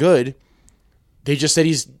really good, they just said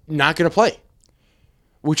he's not going to play,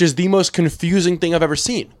 which is the most confusing thing I've ever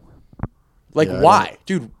seen. Like, why?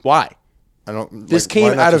 Dude, why? This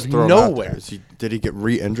came out of nowhere. Did he get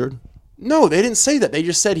re-injured? No, they didn't say that. They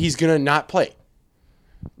just said he's going to not play.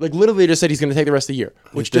 Like, literally just said he's going to take the rest of the year,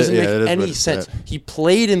 which doesn't make any sense. He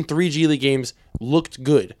played in 3 G League games, looked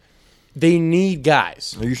good. They need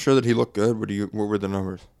guys. Are you sure that he looked good? What were the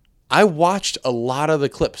numbers? I watched a lot of the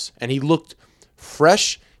clips, and he looked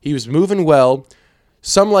fresh. He was moving well.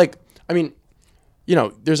 There's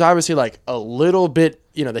obviously like a little bit,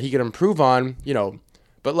 that he could improve on,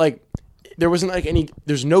 but like there wasn't like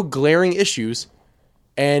there's no glaring issues.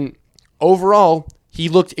 And overall, he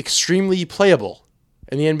looked extremely playable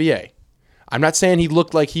in the NBA. I'm not saying he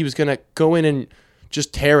looked like he was going to go in and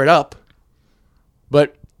just tear it up,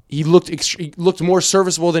 but he looked more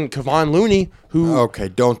serviceable than Kevon Looney, who... Okay,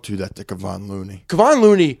 don't do that to Kevon Looney. Kevon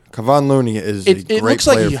Looney is a great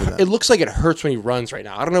player for them. It looks like it hurts when he runs right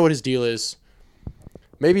now. I don't know what his deal is.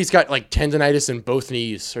 Maybe he's got like tendonitis in both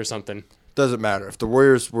knees or something. Doesn't matter. If the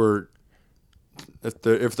Warriors were...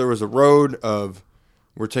 If there was a road of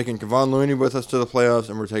we're taking Kevon Looney with us to the playoffs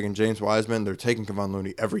and we're taking James Wiseman, they're taking Kevon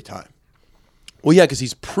Looney every time. Well, yeah, because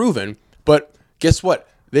he's proven. But guess what?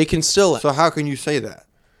 They can still... So how can you say that?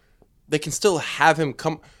 They can still have him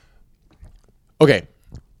come. Okay,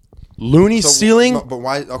 Looney's ceiling. But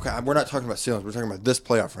why? Okay, we're not talking about ceilings. We're talking about this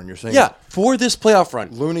playoff run. You're saying for this playoff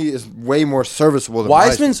run, Looney is way more serviceable than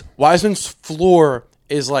Wiseman's floor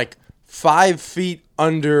is like 5 feet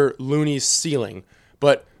under Looney's ceiling,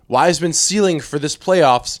 but Wiseman's ceiling for this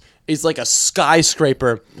playoffs is like a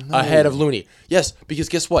skyscraper ahead of Looney. Yes, because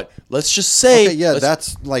guess what? Let's just say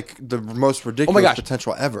that's like the most ridiculous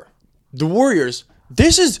potential ever. The Warriors.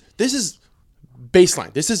 This is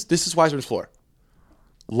baseline. This is Wiseman's floor.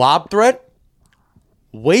 Lob threat,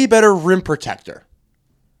 way better rim protector.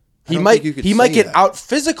 He might get out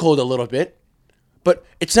physicaled a little bit, but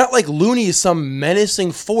it's not like Looney is some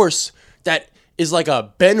menacing force that is like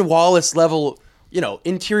a Ben Wallace level,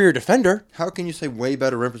 interior defender. How can you say way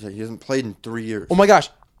better rim protector? He hasn't played in 3 years. Oh my gosh,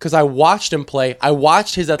 because I watched him play. I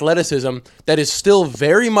watched his athleticism that is still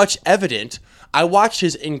very much evident. I watched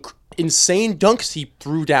his insane dunks he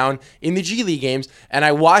threw down in the G League games, and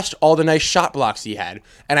I watched all the nice shot blocks he had.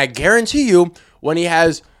 And I guarantee you, when he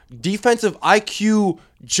has defensive IQ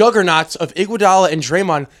juggernauts of Iguodala and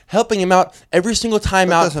Draymond helping him out every single time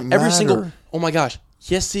That doesn't matter. oh my gosh,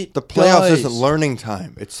 Yes, it The playoffs does. isn't learning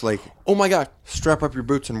time. It's like, Oh my God. strap up your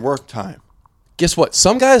boots and work time. Guess what?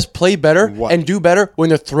 Some guys play better What? and do better when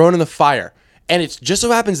they're thrown in the fire. And it just so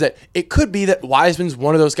happens that it could be that Wiseman's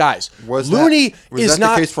one of those guys. Looney is that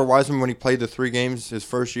not. the case for Wiseman when he played the 3 games his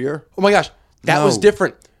first year? Oh my gosh, that was No.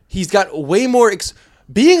 different. He's got way more.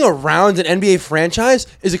 Being around an NBA franchise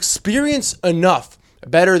is experience enough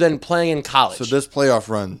better than playing in college. So this playoff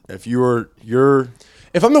run, if you're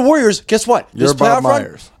If I'm the Warriors, guess what? You're This Bob playoff run,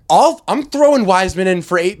 Myers. I'm throwing Wiseman in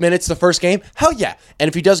for 8 minutes the first game. Hell yeah. And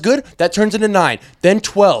if he does good, that turns into 9, then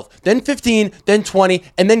 12, then 15, then 20,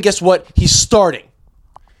 and then guess what? He's starting.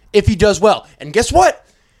 If he does well. And guess what?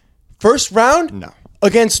 First round No.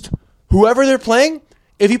 against whoever they're playing,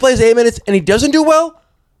 if he plays 8 minutes and he doesn't do well,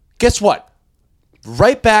 guess what?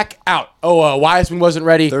 Right back out. Oh, Wiseman wasn't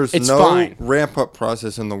ready. there's It's no fine. ramp up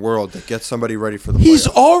process in the world that gets somebody ready for the He's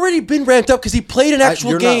playoffs. already been ramped up because he played in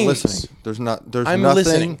actual You're games. not listening. There's I'm nothing.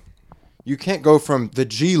 listening. You can't go from the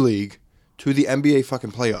G League to the NBA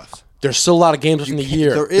fucking playoffs. There's still a lot of games left in the can't- year.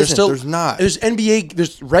 there There's isn't. still, There's not. There's NBA.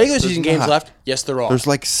 There's regular season games not. left. Yes, there are. There's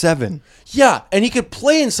like 7. Yeah, and he could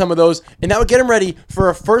play in some of those, and that would get him ready for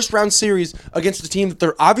a first round series against a team that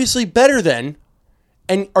they're obviously better than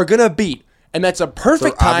and are gonna beat. And that's a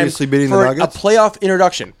perfect They're time obviously beating the for a Nuggets? playoff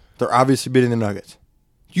introduction. They're obviously beating the Nuggets.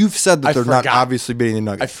 You've said that I they're not forgot. obviously beating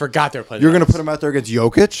the I Nuggets. forgot they were playing. You're the going to Nuggets. put him out there against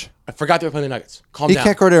Jokic? I forgot they were playing the Nuggets. Calm He down.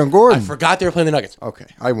 can't guard Aaron Gordon. I forgot they were playing the Nuggets. Okay,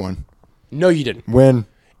 I won. No, you didn't. Win.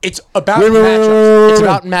 It's about Win, win, matchups. win, It's win,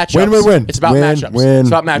 about matchups. win. It's about Win, matchups. win, It's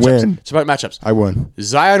about matchups. win. It's about matchups. I won.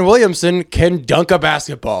 Zion Williamson can dunk a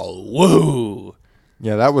basketball. Woo!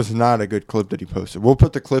 Yeah, that was not a good clip that he posted. We'll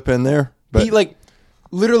put the clip in there. But He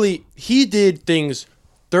literally he did things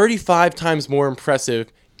 35 times more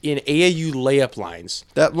impressive in AAU layup lines.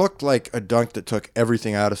 that looked like a dunk that took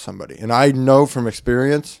everything out of somebody. And I know from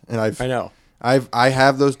experience, and I know. I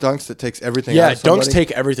have those dunks that takes everything Yeah, out of somebody. dunks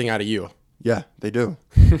take everything out of you. Yeah, they do.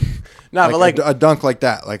 No, but like a dunk like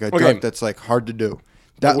that, like a Okay. dunk that's like hard to do.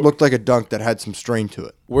 That looked like a dunk that had some strain to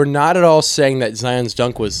it. we're not at all saying that Zion's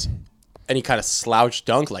dunk was any kind of slouch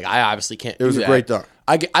dunk. Like I obviously can't. It was do a that. great dunk.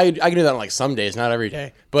 I can do that on like some days, not every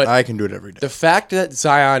day. But I can do it every day. the fact that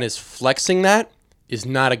Zion is flexing that is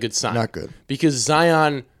not a good sign. Not good. Because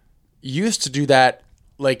Zion used to do that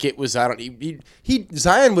like it was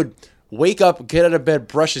Zion would wake up, get out of bed,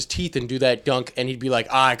 brush his teeth, and do that dunk, and he'd be like,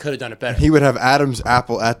 I could have done it better. He would have Adam's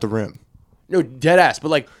apple at the rim. No, dead ass. But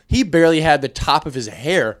like he barely had the top of his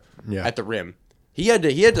hair Yeah. at the rim. He had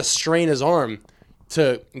to strain his arm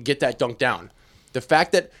to get that dunk down. The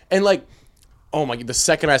fact that oh my! The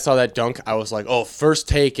second I saw that dunk, I was like, "Oh, first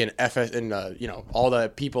take and FS and all the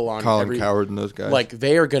people on Colin Coward and those guys. like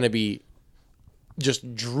they are going to be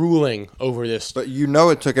just drooling over this." But you know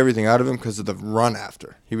it took everything out of him because of the run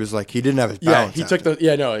after. He was like, he didn't have his yeah, balance. he took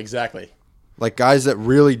after. exactly. Like guys that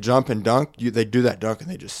really jump and dunk, they do that dunk and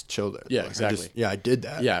they just chill there. Yeah, Like, exactly. I did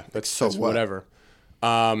that. Yeah, Like, that's what? whatever.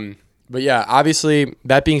 But yeah, obviously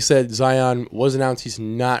that being said, Zion was announced he's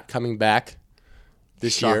not coming back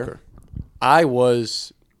this year. Shocker. I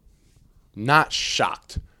was not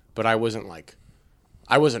shocked, but I wasn't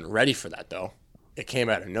ready for that though. It came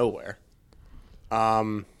out of nowhere.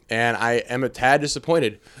 And I am a tad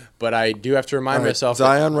disappointed, but I do have to remind All right, myself that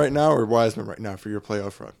Zion right now or Wiseman right now for your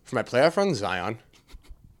playoff run? for my playoff run, Zion,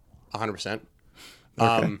 100%.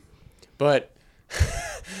 Okay. But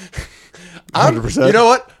 100%. you know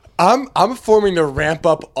what? I'm forming the ramp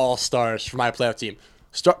up all stars for my playoff team.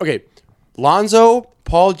 Okay, Lonzo,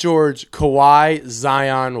 Paul George, Kawhi,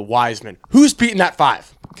 Zion, Wiseman. Who's beating that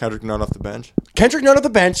 5? Kendrick Nunn off the bench. Kendrick Nunn on the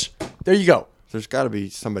bench. There you go. There's got to be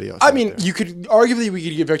somebody else. I out mean, there. you could arguably we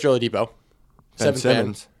could get Victor Oladipo, Ben seventh man.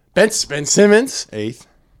 Simmons, Ben Simmons, 8th.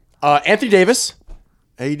 Anthony Davis.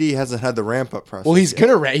 AD hasn't had the ramp up process. Well, he's yet.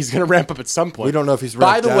 gonna ramp up at some point. We don't know if he's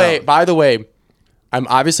By ramped the way, I'm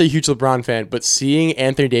obviously a huge LeBron fan, but seeing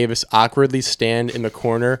Anthony Davis awkwardly stand in the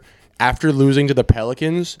corner after losing to the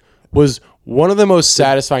Pelicans was one of the most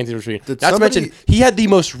satisfying things for me. Not to mention, he had the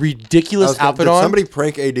most ridiculous outfit did on. somebody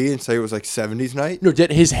prank AD and say it was like 70s night? No,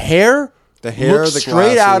 did his hair? The hair, looked the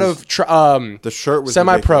straight out of glasses, the shirt was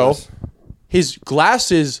semi-pro. ridiculous. His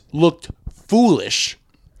glasses looked foolish.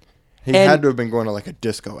 He had to have been going to like a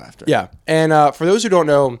disco after. Yeah, and for those who don't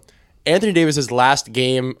know, Anthony Davis's last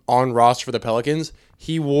game on roster for the Pelicans,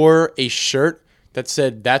 he wore a shirt that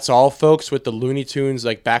said "That's all, folks" with the Looney Tunes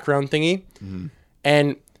like background thingy. Mm-hmm.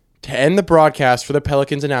 And to end the broadcast for the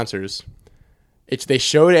Pelicans announcers, they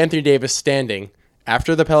showed Anthony Davis standing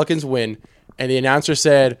after the Pelicans win, and the announcer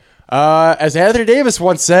said, "As Anthony Davis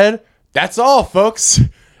once said, that's all, folks."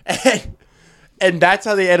 And that's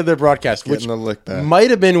how they ended their broadcast, which Getting the lick back. might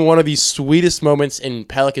have been one of the sweetest moments in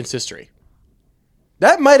Pelicans history.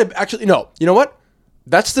 That might have actually no. You know what?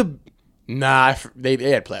 That's the they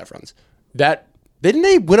had playoff runs. Didn't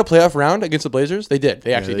they win a playoff round against the Blazers? They did.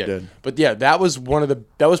 They actually did. But yeah, that was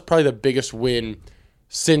probably the biggest win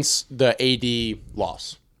since the AD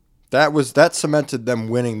loss. That cemented them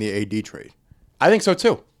winning the AD trade. I think so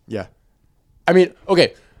too. Yeah. I mean,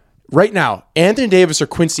 okay, right now, Anthony Davis or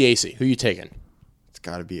Quincy Acey, who you taking? It's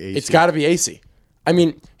got to be AC. It's got to be Acey. I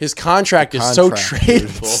mean, his contract is so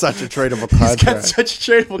tradable. It's such a tradable contract. He's got such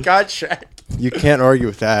a tradable contract. You can't argue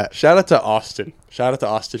with that. Shout out to Austin. Shout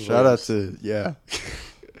out to yeah.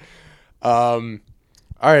 All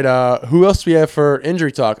right, who else do we have for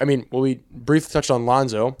injury talk? I mean, well, we briefly touched on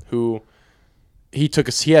Lonzo, who he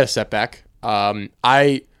had a setback.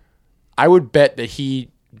 I would bet that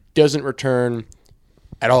he doesn't return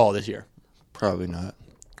at all this year. Probably not.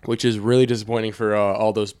 Which is really disappointing for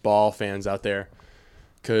all those ball fans out there.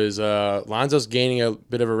 Because Lonzo's gaining a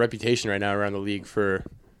bit of a reputation right now around the league for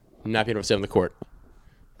not being able to stay on the court.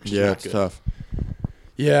 Yeah, it's tough.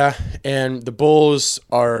 Yeah, and the Bulls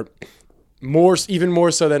are even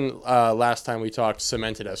more so than last time we talked,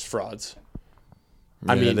 cemented as frauds.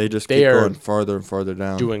 Yeah, I mean, they just keep going farther and farther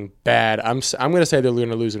down. Doing bad. I'm going to say they're going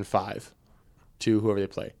to lose in 5 to whoever they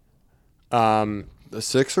play. The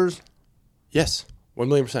Sixers? Yes,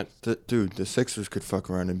 1,000,000%. Dude, the Sixers could fuck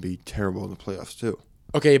around and be terrible in the playoffs too.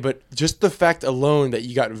 Okay, but just the fact alone that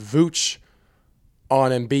you got Vooch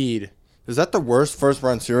on Embiid. Is that the worst first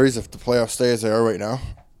round series if the playoffs stay as they are right now?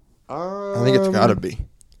 I think it's got to be.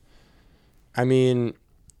 I mean,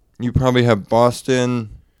 you probably have Boston,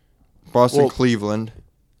 Cleveland.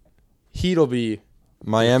 Heat will be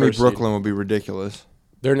Miami, Brooklyn will be ridiculous.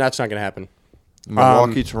 That's not going to happen.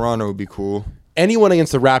 Milwaukee, Toronto would be cool. Anyone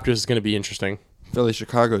against the Raptors is going to be interesting. Philly,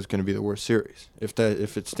 Chicago is going to be the worst series if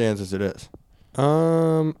it stands as it is.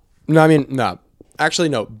 No. Actually,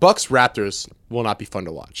 no. Bucks Raptors will not be fun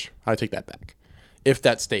to watch. I take that back. If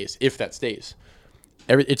that stays.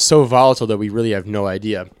 It's so volatile that we really have no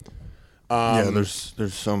idea. Yeah,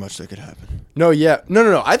 there's so much that could happen. No.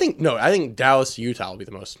 I think Dallas, Utah will be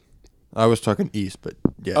the most. I was talking East, but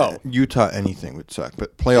yeah, Utah anything would suck.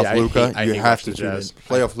 But playoff Luka, you have to tune in.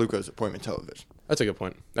 Playoff Luka is appointment television. That's a good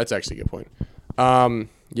point. That's actually a good point.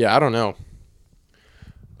 Yeah, I don't know.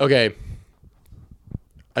 Okay.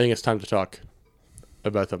 I think it's time to talk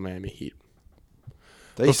about the Miami Heat.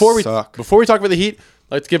 Before we talk about the Heat,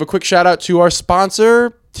 let's give a quick shout out to our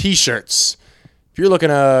sponsor, T-shirts. If you're looking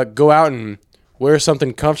to go out and wear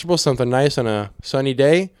something comfortable, something nice on a sunny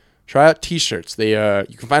day, try out T-shirts. They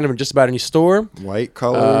you can find them in just about any store. White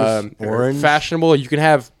colors, orange, fashionable. You can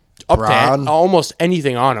have up to almost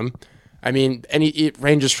anything on them. I mean, it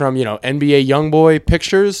ranges from NBA YoungBoy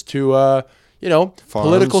pictures to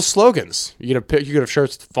political slogans. You could have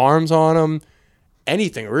shirts with farms on them.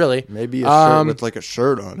 Anything really. Maybe a shirt with like a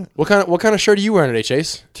shirt on it. What kind of shirt are you wearing today,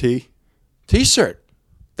 Chase? T-shirt.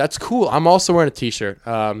 That's cool. I'm also wearing a T-shirt.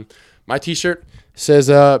 My T-shirt says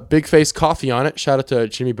Big Face Coffee on it. Shout out to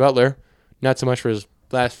Jimmy Butler. Not so much for his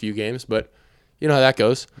last few games, but you know how that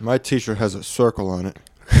goes. My T-shirt has a circle on it.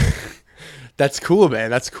 That's cool,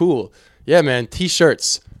 man. That's cool. Yeah, man.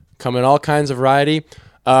 T-shirts come in all kinds of variety.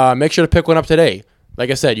 Make sure to pick one up today. Like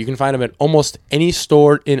I said, you can find them at almost any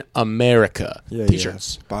store in America. Yeah,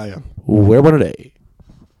 T-shirts. Yeah. Buy them. Wear one today.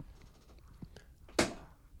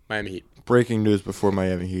 Miami Heat. Breaking news before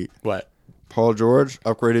Miami Heat. What? Paul George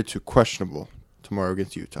upgraded to questionable tomorrow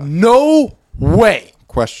against Utah. No way.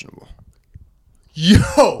 Questionable.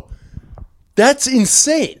 Yo, that's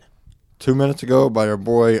insane. 2 minutes ago by our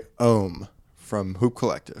boy Ohm from Hoop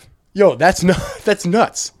Collective. Yo, that's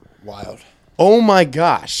nuts. Wild. Oh my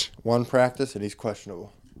gosh. One practice and he's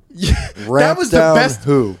questionable. Yeah, that was the best.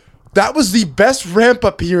 Who? That was the best ramp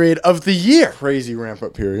up period of the year. Crazy ramp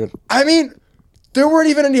up period. I mean, there weren't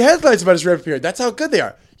even any headlines about his ramp up period. That's how good they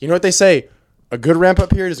are. You know what they say? A good ramp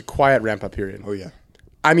up period is a quiet ramp up period. Oh yeah.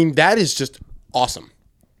 I mean, that is just awesome.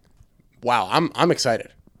 Wow, I'm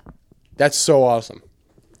excited. That's so awesome.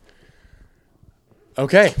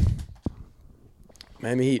 Okay.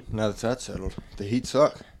 Miami Heat. Now that's settled, the Heat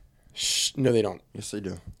suck. No, they don't. Yes, they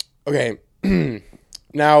do. Okay.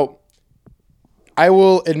 Now, I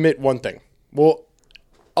will admit one thing. Well,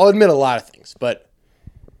 I'll admit a lot of things, but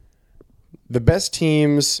the best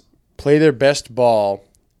teams play their best ball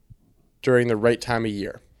during the right time of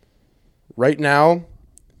year. Right now,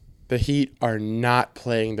 the Heat are not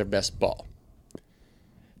playing their best ball.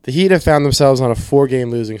 The Heat have found themselves on a 4-game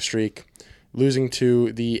losing streak, losing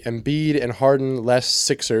to the Embiid and Harden-less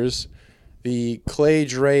Sixers, the Clay,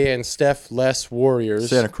 Dre, and Steph-less Warriors.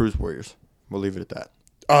 Santa Cruz Warriors. We'll leave it at that.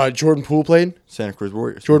 Jordan Poole played. Santa Cruz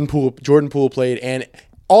Warriors. Jordan Poole played, and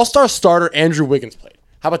all-star starter Andrew Wiggins played.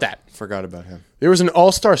 How about that? Forgot about him. There was an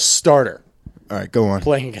all-star starter All right, go on.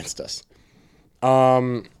 playing against us.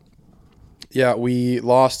 Yeah, we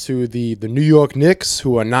lost to the New York Knicks,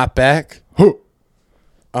 who are not back.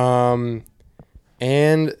 And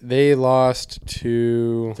they lost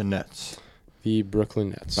to The Nets the Brooklyn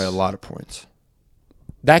Nets by a lot of points.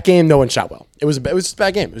 That game, no one shot well. It was just a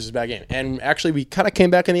bad game. It was just a bad game. And actually, we kind of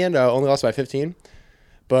came back in the end. Only lost by 15.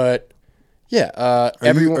 But yeah,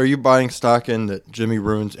 Are you buying stock in that Jimmy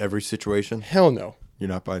ruins every situation? Hell no. You're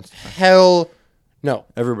not buying stock. Hell no.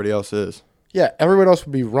 Everybody else is. Yeah, everyone else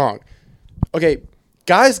would be wrong. Okay,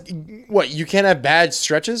 guys, what? You can't have bad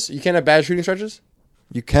stretches? You can't have bad shooting stretches?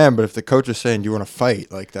 You can, but if the coach is saying, do you want to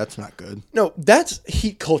fight? Like, that's not good. No, that's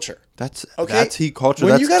heat culture. That's heat culture.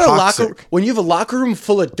 When That's you got toxic. when you have a locker room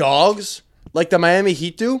full of dogs like the Miami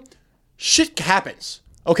Heat do, shit happens.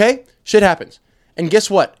 Okay? Shit happens. And guess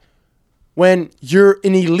what? When you're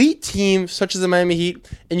an elite team such as the Miami Heat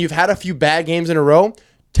and you've had a few bad games in a row,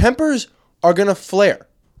 tempers are going to flare.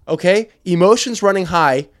 Okay? Emotions running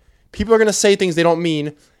high. People are going to say things they don't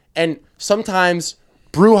mean. And sometimes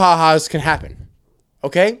brouhahas can happen.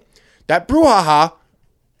 Okay? That brouhaha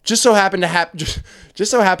just so happened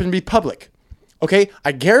to be public. Okay?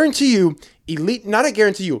 I guarantee you,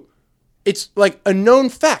 it's like a known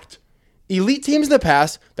fact. Elite teams in the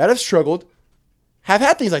past that have struggled have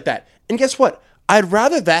had things like that. And guess what? I'd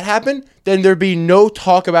rather that happen than there be no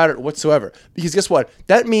talk about it whatsoever. Because guess what?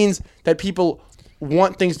 That means that people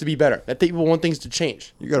want things to be better. That people want things to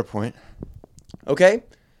change. You got a point. Okay?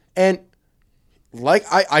 And like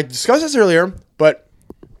I discussed this earlier, but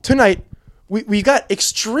tonight we got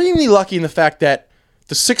extremely lucky in the fact that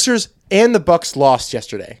the Sixers and the Bucks lost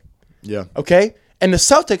yesterday. Yeah. Okay? And the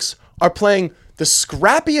Celtics are playing the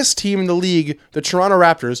scrappiest team in the league, the Toronto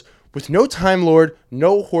Raptors, with no Time Lord,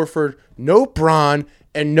 no Horford, no Braun,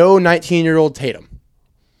 and no 19-year-old Tatum.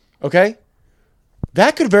 Okay?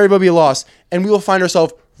 That could very well be a loss, and we will find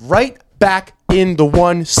ourselves right back in the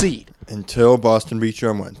 1 seed. Until Boston beats you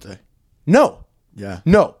on Wednesday. No. Yeah.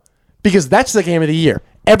 No. Because that's the game of the year.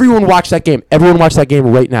 Everyone watch that game. Everyone watch that game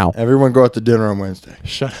right now. Everyone go out to dinner on Wednesday.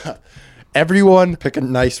 Shut up. Everyone pick a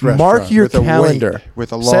nice restaurant. Mark your with calendar.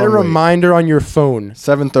 With a long Set a wait. reminder on your phone.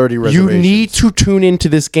 7:30 reservations. You need to tune into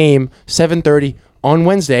this game 7:30 on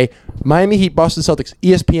Wednesday. Miami Heat, Boston Celtics,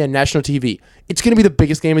 ESPN, national TV. It's going to be the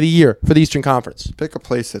biggest game of the year for the Eastern Conference. Pick a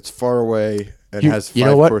place that's far away and has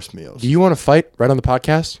 5-course meals. Do you want to fight right on the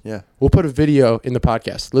podcast? Yeah. We'll put a video in the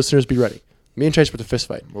podcast. Listeners, be ready. Me and Chase with the fist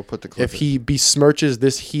fight. We'll put the clip if he besmirches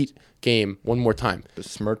this Heat game one more time.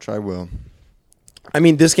 Besmirch, I will. I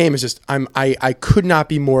mean, this game is just I could not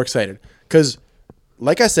be more excited because,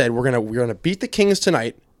 like I said, we're gonna beat the Kings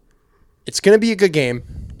tonight. It's gonna be a good game.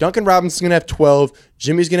 Duncan Robinson's gonna have 12.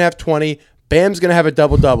 Jimmy's gonna have 20. Bam's gonna have a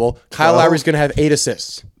double. Kyle Lowry's gonna have 8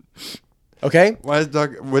 assists. Okay.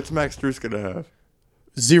 What's Max Strus gonna have?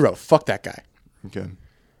 0. Fuck that guy.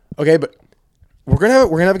 Okay, but we're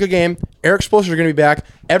gonna have a good game. Eric Spoelstra is gonna be back.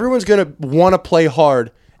 Everyone's gonna want to play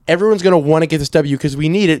hard. Everyone's going to want to get this W because we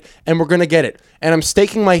need it, and we're going to get it. And I'm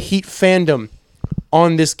staking my Heat fandom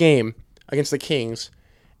on this game against the Kings.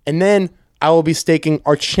 And then I will be staking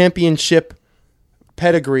our championship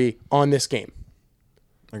pedigree on this game.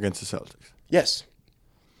 Against the Celtics. Yes.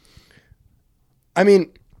 I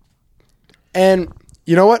mean, and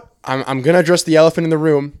you know what? I'm going to address the elephant in the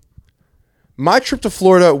room. My trip to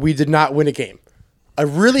Florida, we did not win a game. I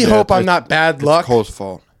really hope I'm not bad luck. It's Cole's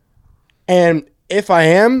fault. And if I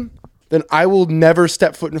am, then I will never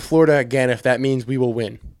step foot in Florida again if that means we will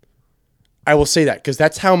win. I will say that because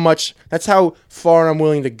that's how far I'm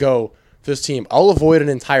willing to go for this team. I'll avoid an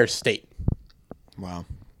entire state. Wow.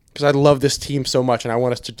 Because I love this team so much and I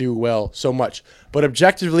want us to do well so much. But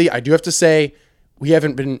objectively, I do have to say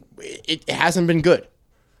it hasn't been good.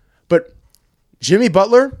 But Jimmy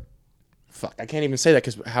Butler, I can't even say that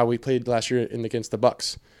because how we played last year against the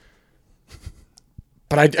Bucks.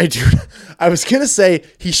 But I was going to say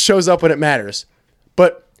he shows up when it matters.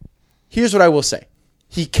 But here's what I will say.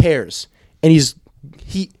 He cares. And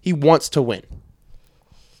he wants to win.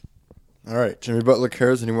 All right. Jimmy Butler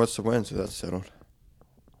cares and he wants to win, so that's settled.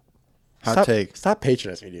 Hot take. Stop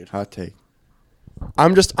patronizing me, dude. Hot take.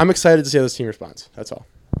 I'm excited to see how this team responds. That's all.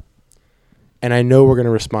 And I know we're going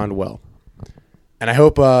to respond well. And I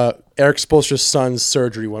hope Eric Spoelstra's son's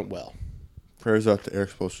surgery went well. Prayers out to Eric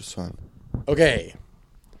Spoelstra's son. Okay.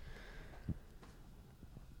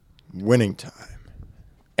 Winning time.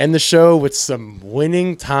 End the show with some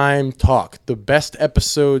winning time talk. The best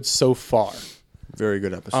episode so far. Very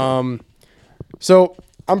good episode. So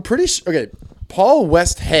I'm pretty sure. Okay, Paul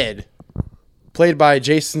Westhead, played by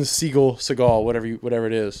Jason Segal, whatever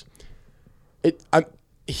it is.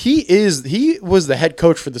 He was the head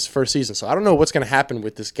coach for this first season, so I don't know what's going to happen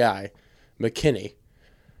with this guy, McKinney.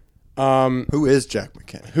 Who is Jack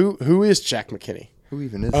McKinney? Who is Jack McKinney? Who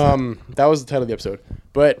even is that? That was the title of the episode.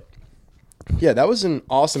 But yeah, that was an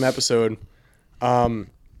awesome episode. I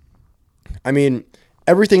mean,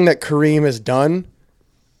 everything that Kareem has done,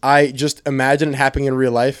 I just imagine it happening in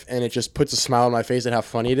real life, and it just puts a smile on my face at how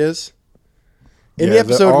funny it is. In the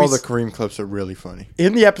episode, all the Kareem clips are really funny.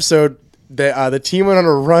 In the episode, the team went on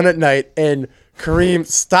a run at night, and Kareem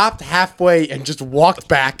stopped halfway and just walked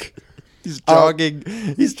back. He's jogging.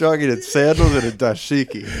 He's jogging in sandals and a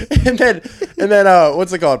dashiki. And then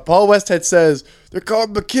what's it called? Paul Westhead says they're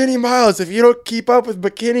called McKinney miles. If you don't keep up with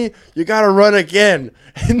McKinney, you gotta run again.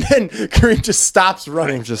 And then Kareem just stops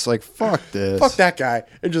running. Kareem's just like, fuck this. Fuck that guy,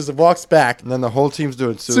 and just walks back. And then the whole team's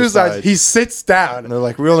doing suicide. He sits down. And they're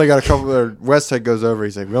like, we only got a couple. Or Westhead goes over.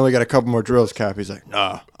 He's like, we only got a couple more drills, Cap. He's like,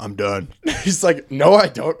 nah, I'm done. He's like, no, I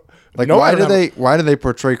don't. Like, no, why do they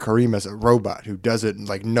portray Kareem as a robot who doesn't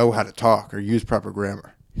like know how to talk or use proper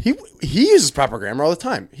grammar? He uses proper grammar all the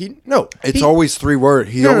time. It's always 3 words.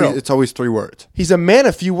 It's always 3 words. He's a man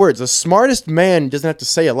of few words. The smartest man doesn't have to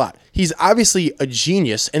say a lot. He's obviously a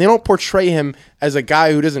genius, and they don't portray him as a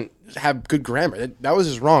guy who doesn't have good grammar. That was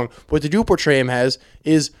just wrong. What they do portray him as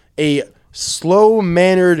is a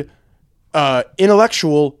slow-mannered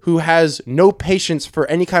intellectual who has no patience for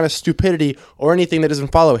any kind of stupidity or anything that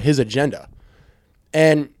doesn't follow his agenda.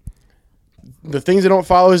 And the things that don't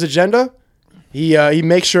follow his agenda, he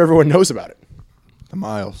makes sure everyone knows about it. The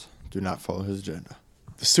miles do not follow his agenda.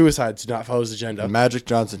 The suicides do not follow his agenda. Magic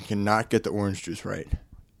Johnson cannot get the orange juice right.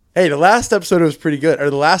 Hey, the last episode was pretty good, or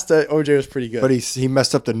the last OJ was pretty good. But he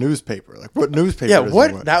messed up the newspaper. Like, what newspaper? Yeah,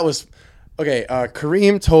 what? That was okay.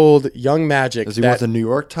 Kareem told Young Magic Does he want the New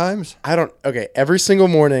York Times? Okay, every single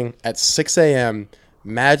morning at 6 a.m.,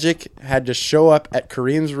 Magic had to show up at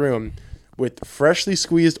Kareem's room with freshly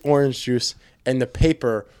squeezed orange juice and the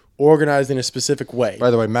paper organized in a specific way.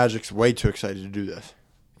 By the way, Magic's way too excited to do this.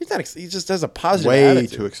 He's not. He just has a positive way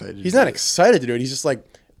attitude. Too excited. He's not excited to do it. He's just like,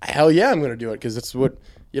 hell yeah, I'm going to do it because that's what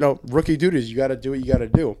rookie duties. You got to do what you got to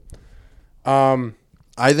do.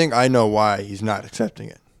 I think I know why he's not accepting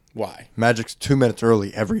it. Why? Magic's 2 minutes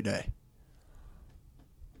early every day.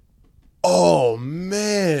 Oh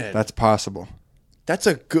man, that's possible. That's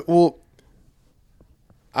a good. Well,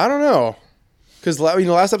 I don't know, because the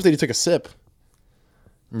last episode he took a sip.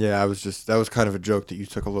 Yeah, that was kind of a joke that you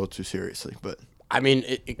took a little too seriously, but I mean,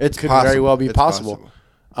 it could possible. very well be possible.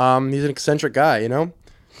 He's an eccentric guy, you know.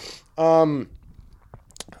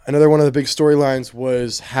 Another one of the big storylines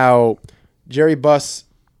was how Jerry Buss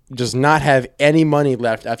does not have any money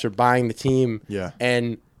left after buying the team. Yeah,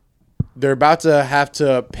 and they're about to have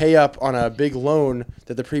to pay up on a big loan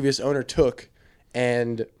that the previous owner took,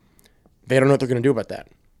 and they don't know what they're going to do about that.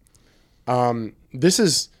 This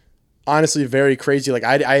is honestly very crazy. Like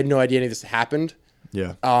I had no idea any of this happened.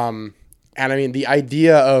 Yeah. And I mean, the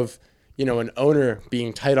idea of, an owner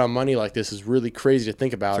being tight on money like this is really crazy to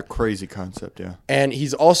think about. It's a crazy concept, yeah. And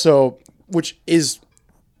he's also, which this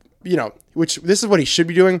is what he should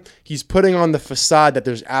be doing. He's putting on the facade that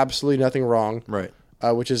there's absolutely nothing wrong. Right.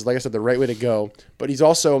 Which is, like I said, the right way to go. But he's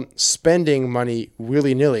also spending money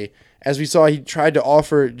willy-nilly. As we saw, he tried to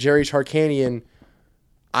offer Jerry Tarkanian,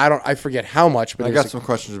 I forget how much. But I got some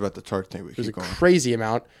questions about the Tark thing. There's a crazy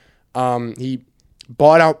amount. He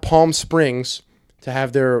bought out Palm Springs to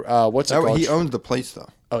have their, what's it called? He owned the place, though.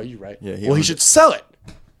 Oh, you're right. Yeah. He should sell it.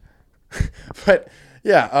 But,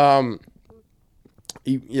 yeah,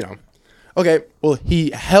 okay, well,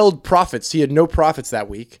 he held profits. He had no profits that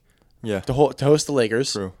week. Yeah. To host the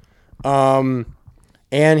Lakers. True.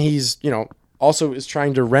 And he's, also is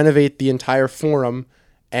trying to renovate the entire Forum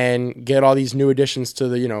and get all these new additions to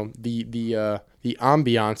the, the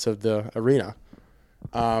ambiance of the arena.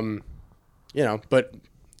 But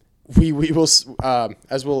we will,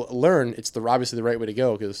 as we'll learn, it's obviously the right way to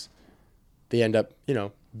go because they end up,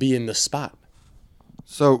 being the spot.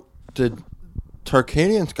 So did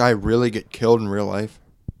Tarkanian's guy really get killed in real life?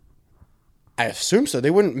 I assume so.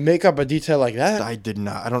 They wouldn't make up a detail like that. I did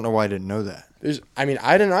not. I don't know why I didn't know that. I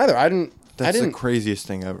didn't either. That's the craziest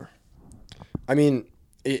thing ever. I mean,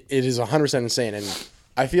 it is 100% insane. And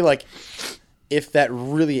I feel like if that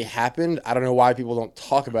really happened, I don't know why people don't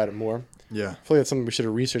talk about it more. Yeah. I feel like that's something we should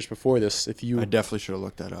have researched before this. I definitely should have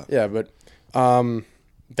looked that up. Yeah, but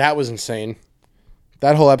that was insane.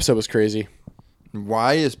 That whole episode was crazy.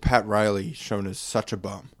 Why is Pat Riley shown as such a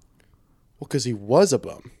bum? Well, because he was a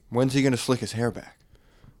bum. When's he going to slick his hair back?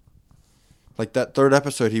 Like that third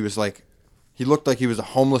episode, he looked like he was a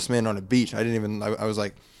homeless man on a beach. I was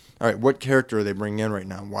like, all right, what character are they bringing in right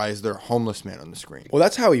now? Why is there a homeless man on the screen? Well,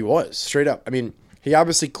 that's how he was, straight up. I mean, he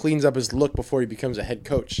obviously cleans up his look before he becomes a head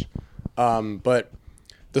coach. But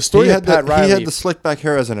the story of Pat Riley... He had the slick back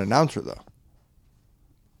hair as an announcer, though.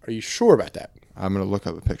 Are you sure about that? I'm going to look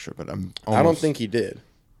up a picture, but I don't think he did.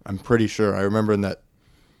 I'm pretty sure. I remember in that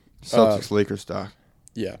Celtics-Lakers doc.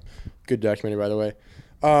 Yeah. Good documentary, by the way.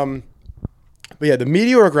 But yeah, the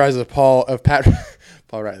meteoric rise of Paul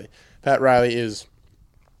Riley. Pat Riley is...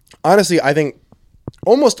 Honestly, I think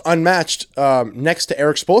almost unmatched next to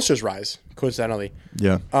Eric Spoelstra's rise, coincidentally.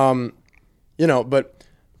 Yeah. But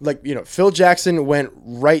Phil Jackson went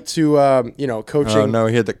right to coaching. Oh no,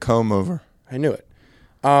 he had the comb over. I knew it.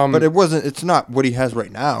 But it wasn't. It's not what he has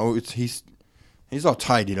right now. He's all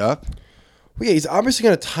tidied up. Well, yeah, he's obviously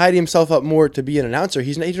going to tidy himself up more to be an announcer.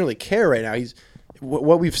 He doesn't really care right now.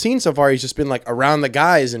 What we've seen so far. He's just been like around the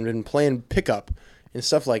guys and been playing pickup and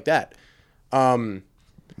stuff like that.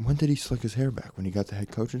 When did he slick his hair back? When he got the head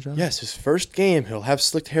coaching job? Yes, his first game, he'll have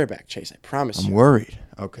slicked hair back, Chase. I promise you. I'm worried.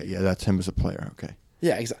 Okay, yeah, that's him as a player. Okay.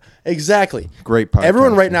 Yeah, exactly. Great podcast.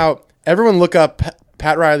 Everyone right now, look up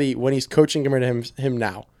Pat Riley when he's coaching compared to him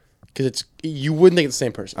now. Because you wouldn't think it's the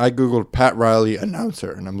same person. I Googled Pat Riley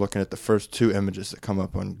announcer, and I'm looking at the first 2 images that come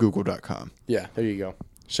up on Google.com. Yeah, there you go.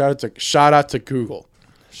 Shout out to Google.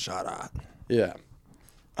 Shout out. Yeah.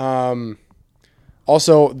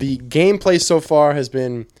 Also, the gameplay so far has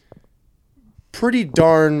been pretty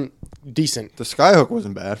darn decent. The skyhook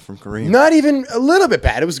wasn't bad from Kareem. Not even a little bit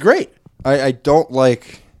bad. It was great. I don't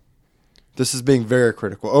like... This is being very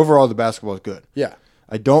critical. Overall, the basketball is good. Yeah.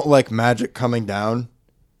 I don't like Magic coming down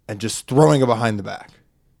and just throwing it behind the back.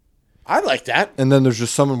 I like that. And then there's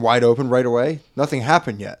just someone wide open right away. Nothing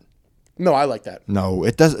happened yet. No, I like that. No,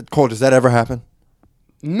 it doesn't. Cole, does that ever happen?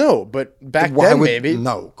 No, but maybe.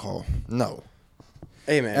 No, Cole. No.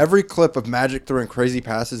 Hey, man. Every clip of Magic throwing crazy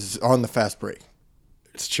passes is on the fast break.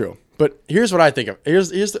 It's true. But here's what I think of.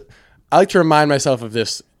 I like to remind myself of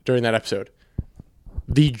this during that episode.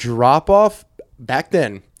 The drop-off, back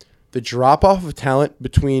then, the drop-off of talent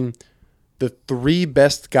between the 3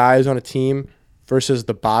 best guys on a team versus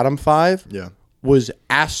the bottom 5 was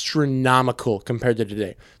astronomical compared to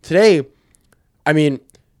today. Today, I mean,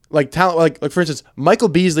 like talent, like for instance, Michael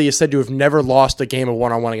Beasley is said to have never lost a game of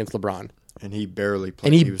one-on-one against LeBron. And he barely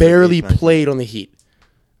played. And he barely played on the Heat.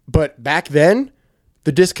 But back then,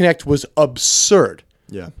 the disconnect was absurd.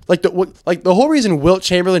 Yeah. Like the whole reason Wilt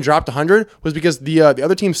Chamberlain dropped 100 was because the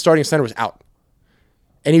other team's starting center was out.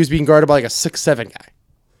 And he was being guarded by like a 6'7" guy.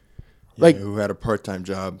 Yeah, who had a part-time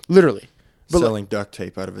job. Literally. Selling duct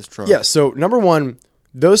tape out of his truck. Yeah, so number one,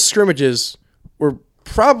 those scrimmages were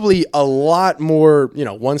probably a lot more,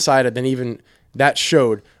 one-sided than even that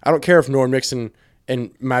showed. I don't care if Norm Nixon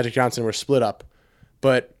and Magic Johnson were split up,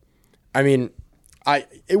 but I mean,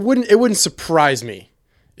 it wouldn't surprise me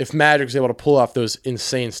if Magic was able to pull off those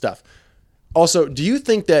insane stuff. Also, do you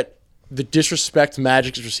think that the disrespect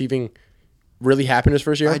Magic is receiving really happened his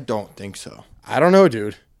first year? I don't think so. I don't know,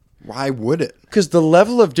 dude. Why would it? Because the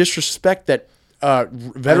level of disrespect that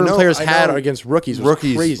veteran players had against rookies was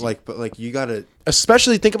crazy. But you got to...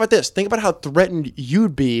 Especially, think about this. Think about how threatened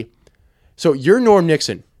you'd be. So you're Norm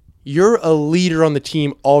Nixon. You're a leader on the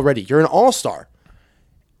team already. You're an all-star.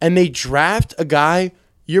 And they draft a guy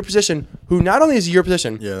your position who not only is your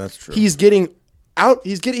position... Yeah, that's true. He's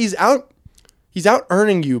out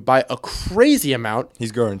earning you by a crazy amount.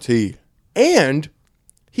 He's guaranteed. And...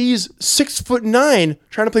 he's 6'9",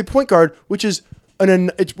 trying to play point guard, which has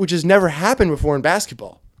never happened before in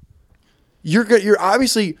basketball. You're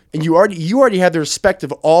obviously, and you already have the respect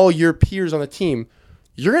of all your peers on the team.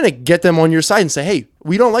 You're gonna get them on your side and say, "Hey,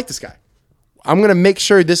 we don't like this guy. I'm gonna make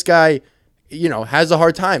sure this guy, has a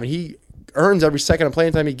hard time, and he earns every second of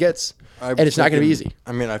playing time he gets, and it's not gonna be easy."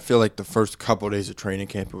 I mean, I feel like the first couple of days of training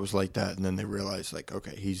camp it was like that, and then they realized, like,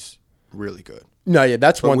 okay, he's really good. No, yeah,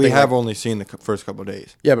 that's one thing. We have only seen the first couple of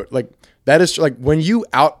days. Yeah, but that is when you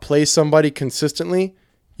outplay somebody consistently,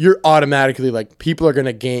 you're automatically you're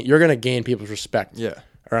gonna gain people's respect. Yeah.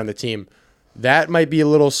 Around the team. That might be a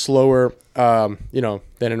little slower, than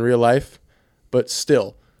in real life, but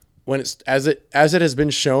still, when it's as it has been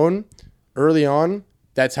shown early on,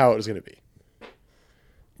 that's how it was gonna be.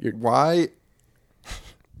 Why?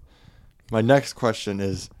 My next question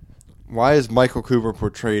is, why is Michael Cooper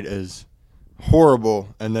portrayed as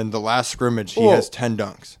horrible, and then the last scrimmage he has 10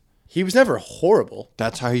 dunks? He was never horrible.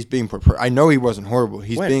 That's how he's being portrayed. I know he wasn't horrible.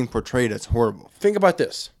 He's being portrayed as horrible. Think about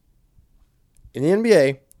this. In the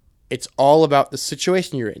NBA, it's all about the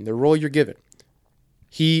situation you're in, the role you're given.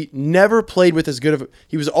 He never played with as good of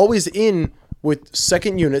he was always in with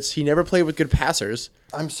second units. He never played with good passers.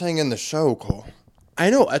 I'm saying in the show, Cole. I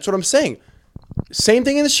know. That's what I'm saying. Same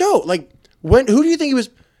thing in the show. Like, who do you think he was?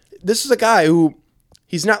 This is a guy who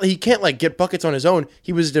he can't like get buckets on his own.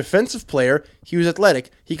 He was a defensive player. He was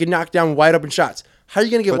athletic. He could knock down wide open shots. How are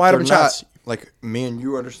you going to get wide open shots? Like, me and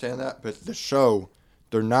you understand that, but the show,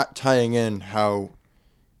 they're not tying in how.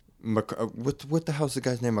 What the hell's the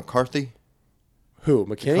guy's name? McCarthy? Who?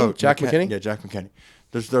 McKinney? Jack McKinney? Yeah, Jack McKinney.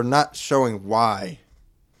 They're not showing why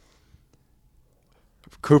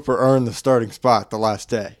Cooper earned the starting spot the last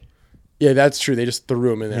day. Yeah, that's true. They just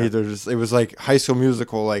threw him in there. It was like High School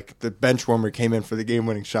Musical, like the bench warmer came in for the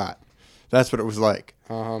game-winning shot. That's what it was like.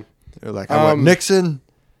 Uh-huh. They're like, I want Nixon,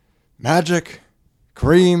 Magic,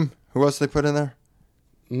 Kareem. Who else they put in there?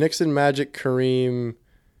 Nixon, Magic, Kareem.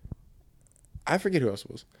 I forget who else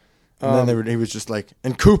it was. And then he was just like,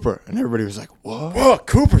 and Cooper. And everybody was like, what? Whoa,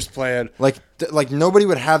 Cooper's playing. Like nobody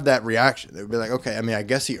would have that reaction. They would be like, okay, I mean, I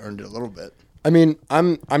guess he earned it a little bit. I mean,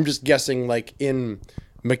 I'm just guessing, like, in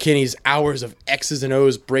McKinney's hours of X's and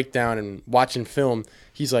O's breakdown and watching film,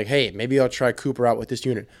 he's like, hey, maybe I'll try Cooper out with this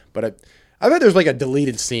unit. But I bet there's like a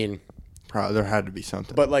deleted scene. Probably there had to be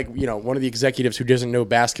something. But like, one of the executives who doesn't know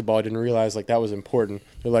basketball didn't realize like that was important.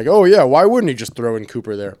 They're like, oh yeah, why wouldn't he just throw in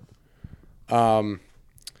Cooper there?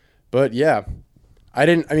 But yeah,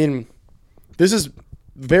 this is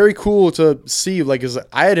very cool to see. Like,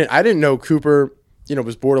 I didn't know Cooper,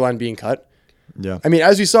 was borderline being cut. Yeah. I mean,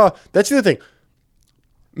 as you saw, that's the other thing.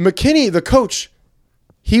 McKinney, the coach,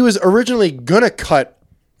 he was originally going to cut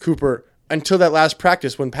Cooper until that last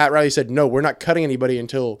practice when Pat Riley said, no, we're not cutting anybody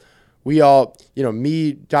until we all,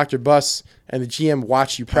 me, Dr. Buss, and the GM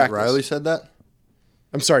watch you practice. Pat Riley said that?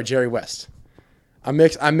 I'm sorry, Jerry West. I'm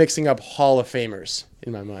mixing up Hall of Famers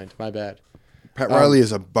in my mind. My bad. Pat Riley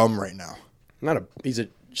is a bum right now. He's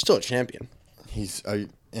still a champion. He's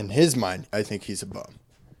in his mind, I think he's a bum.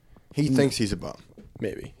 He thinks he's a bum.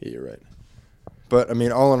 Maybe. Yeah, you're right. But, I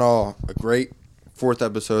mean, all in all, a great fourth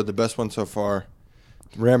episode, the best one so far.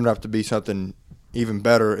 Ramming up to be something even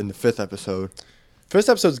better in the fifth episode. First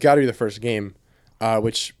episode's got to be the first game,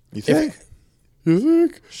 which... You think? You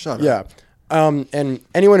think? Shut up. Yeah. And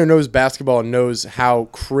anyone who knows basketball knows how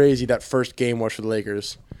crazy that first game was for the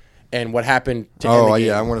Lakers and what happened to end the game. Oh,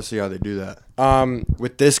 yeah, I want to see how they do that.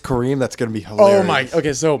 With this Kareem, that's going to be hilarious. Oh, my...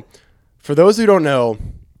 Okay, so for those who don't know...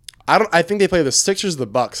 I think they play the Sixers or the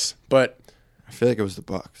Bucks, but I feel like it was the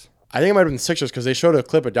Bucks. I think it might have been the Sixers because they showed a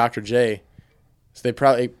clip of Dr. J. So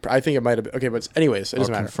I think it might have been. Okay, but anyways, it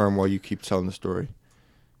doesn't matter. I'll confirm while you keep telling the story.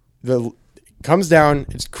 Comes down,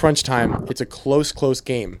 it's crunch time. It's a close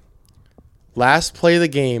game. Last play of the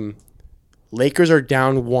game, Lakers are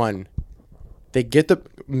down 1. They get the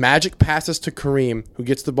Magic passes to Kareem, who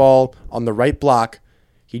gets the ball on the right block.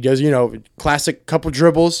 He does, classic couple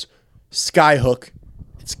dribbles, sky hook.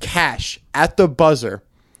 It's cash at the buzzer.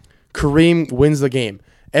 Kareem wins the game.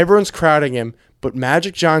 Everyone's crowding him, but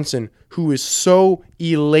Magic Johnson, who is so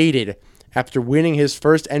elated after winning his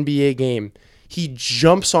first NBA game, he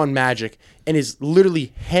jumps on Magic and is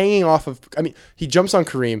literally hanging off of... he jumps on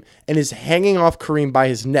Kareem and is hanging off Kareem by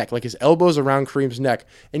his neck, like his elbows around Kareem's neck,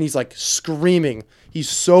 and he's like screaming. He's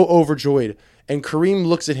so overjoyed. And Kareem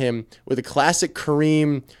looks at him with a classic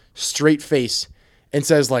Kareem straight face and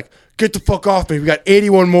says, like, get the fuck off me. We got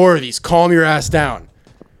 81 more of these. Calm your ass down.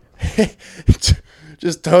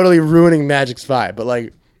 Just totally ruining Magic's vibe. But,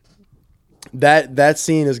 like, that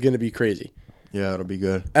scene is going to be crazy. Yeah, it'll be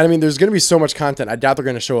good. And, there's going to be so much content. I doubt they're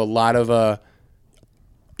going to show a lot of,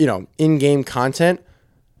 in-game content,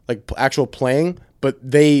 like actual playing. But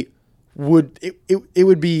they would... It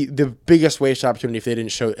would be the biggest waste opportunity if they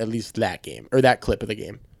didn't show at least that game or that clip of the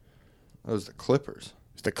game. That was the Clippers.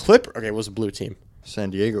 It's the Clipper. Okay, it was the blue team.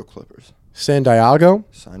 San Diego Clippers. San Diego?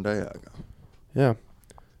 San Diego. Yeah.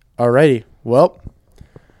 Alrighty. Well,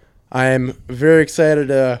 I am very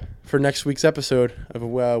excited for next week's episode of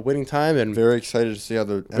Winning Time, and very excited to see how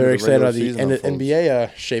the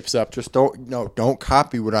NBA shapes up. Just don't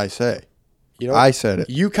copy what I say. I said it.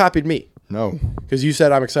 You copied me. No, because you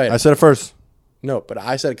said I'm excited. I said it first. No, but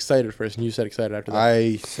I said excited first, and you said excited after that.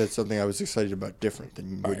 I said something I was excited about different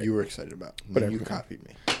than what you were excited about. But you copied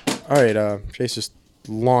me. All right, Chase just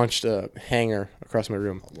launched a hanger across my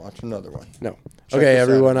room. I'll launch another one. No. Okay,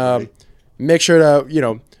 everyone, make sure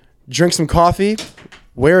to, drink some coffee,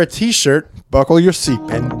 wear a T-shirt, buckle your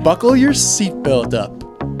seatbelt, and buckle your seatbelt up.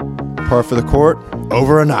 Par for the court,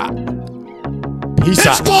 over and out. Peace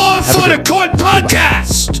out. It's Par for the Court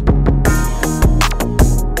Podcast.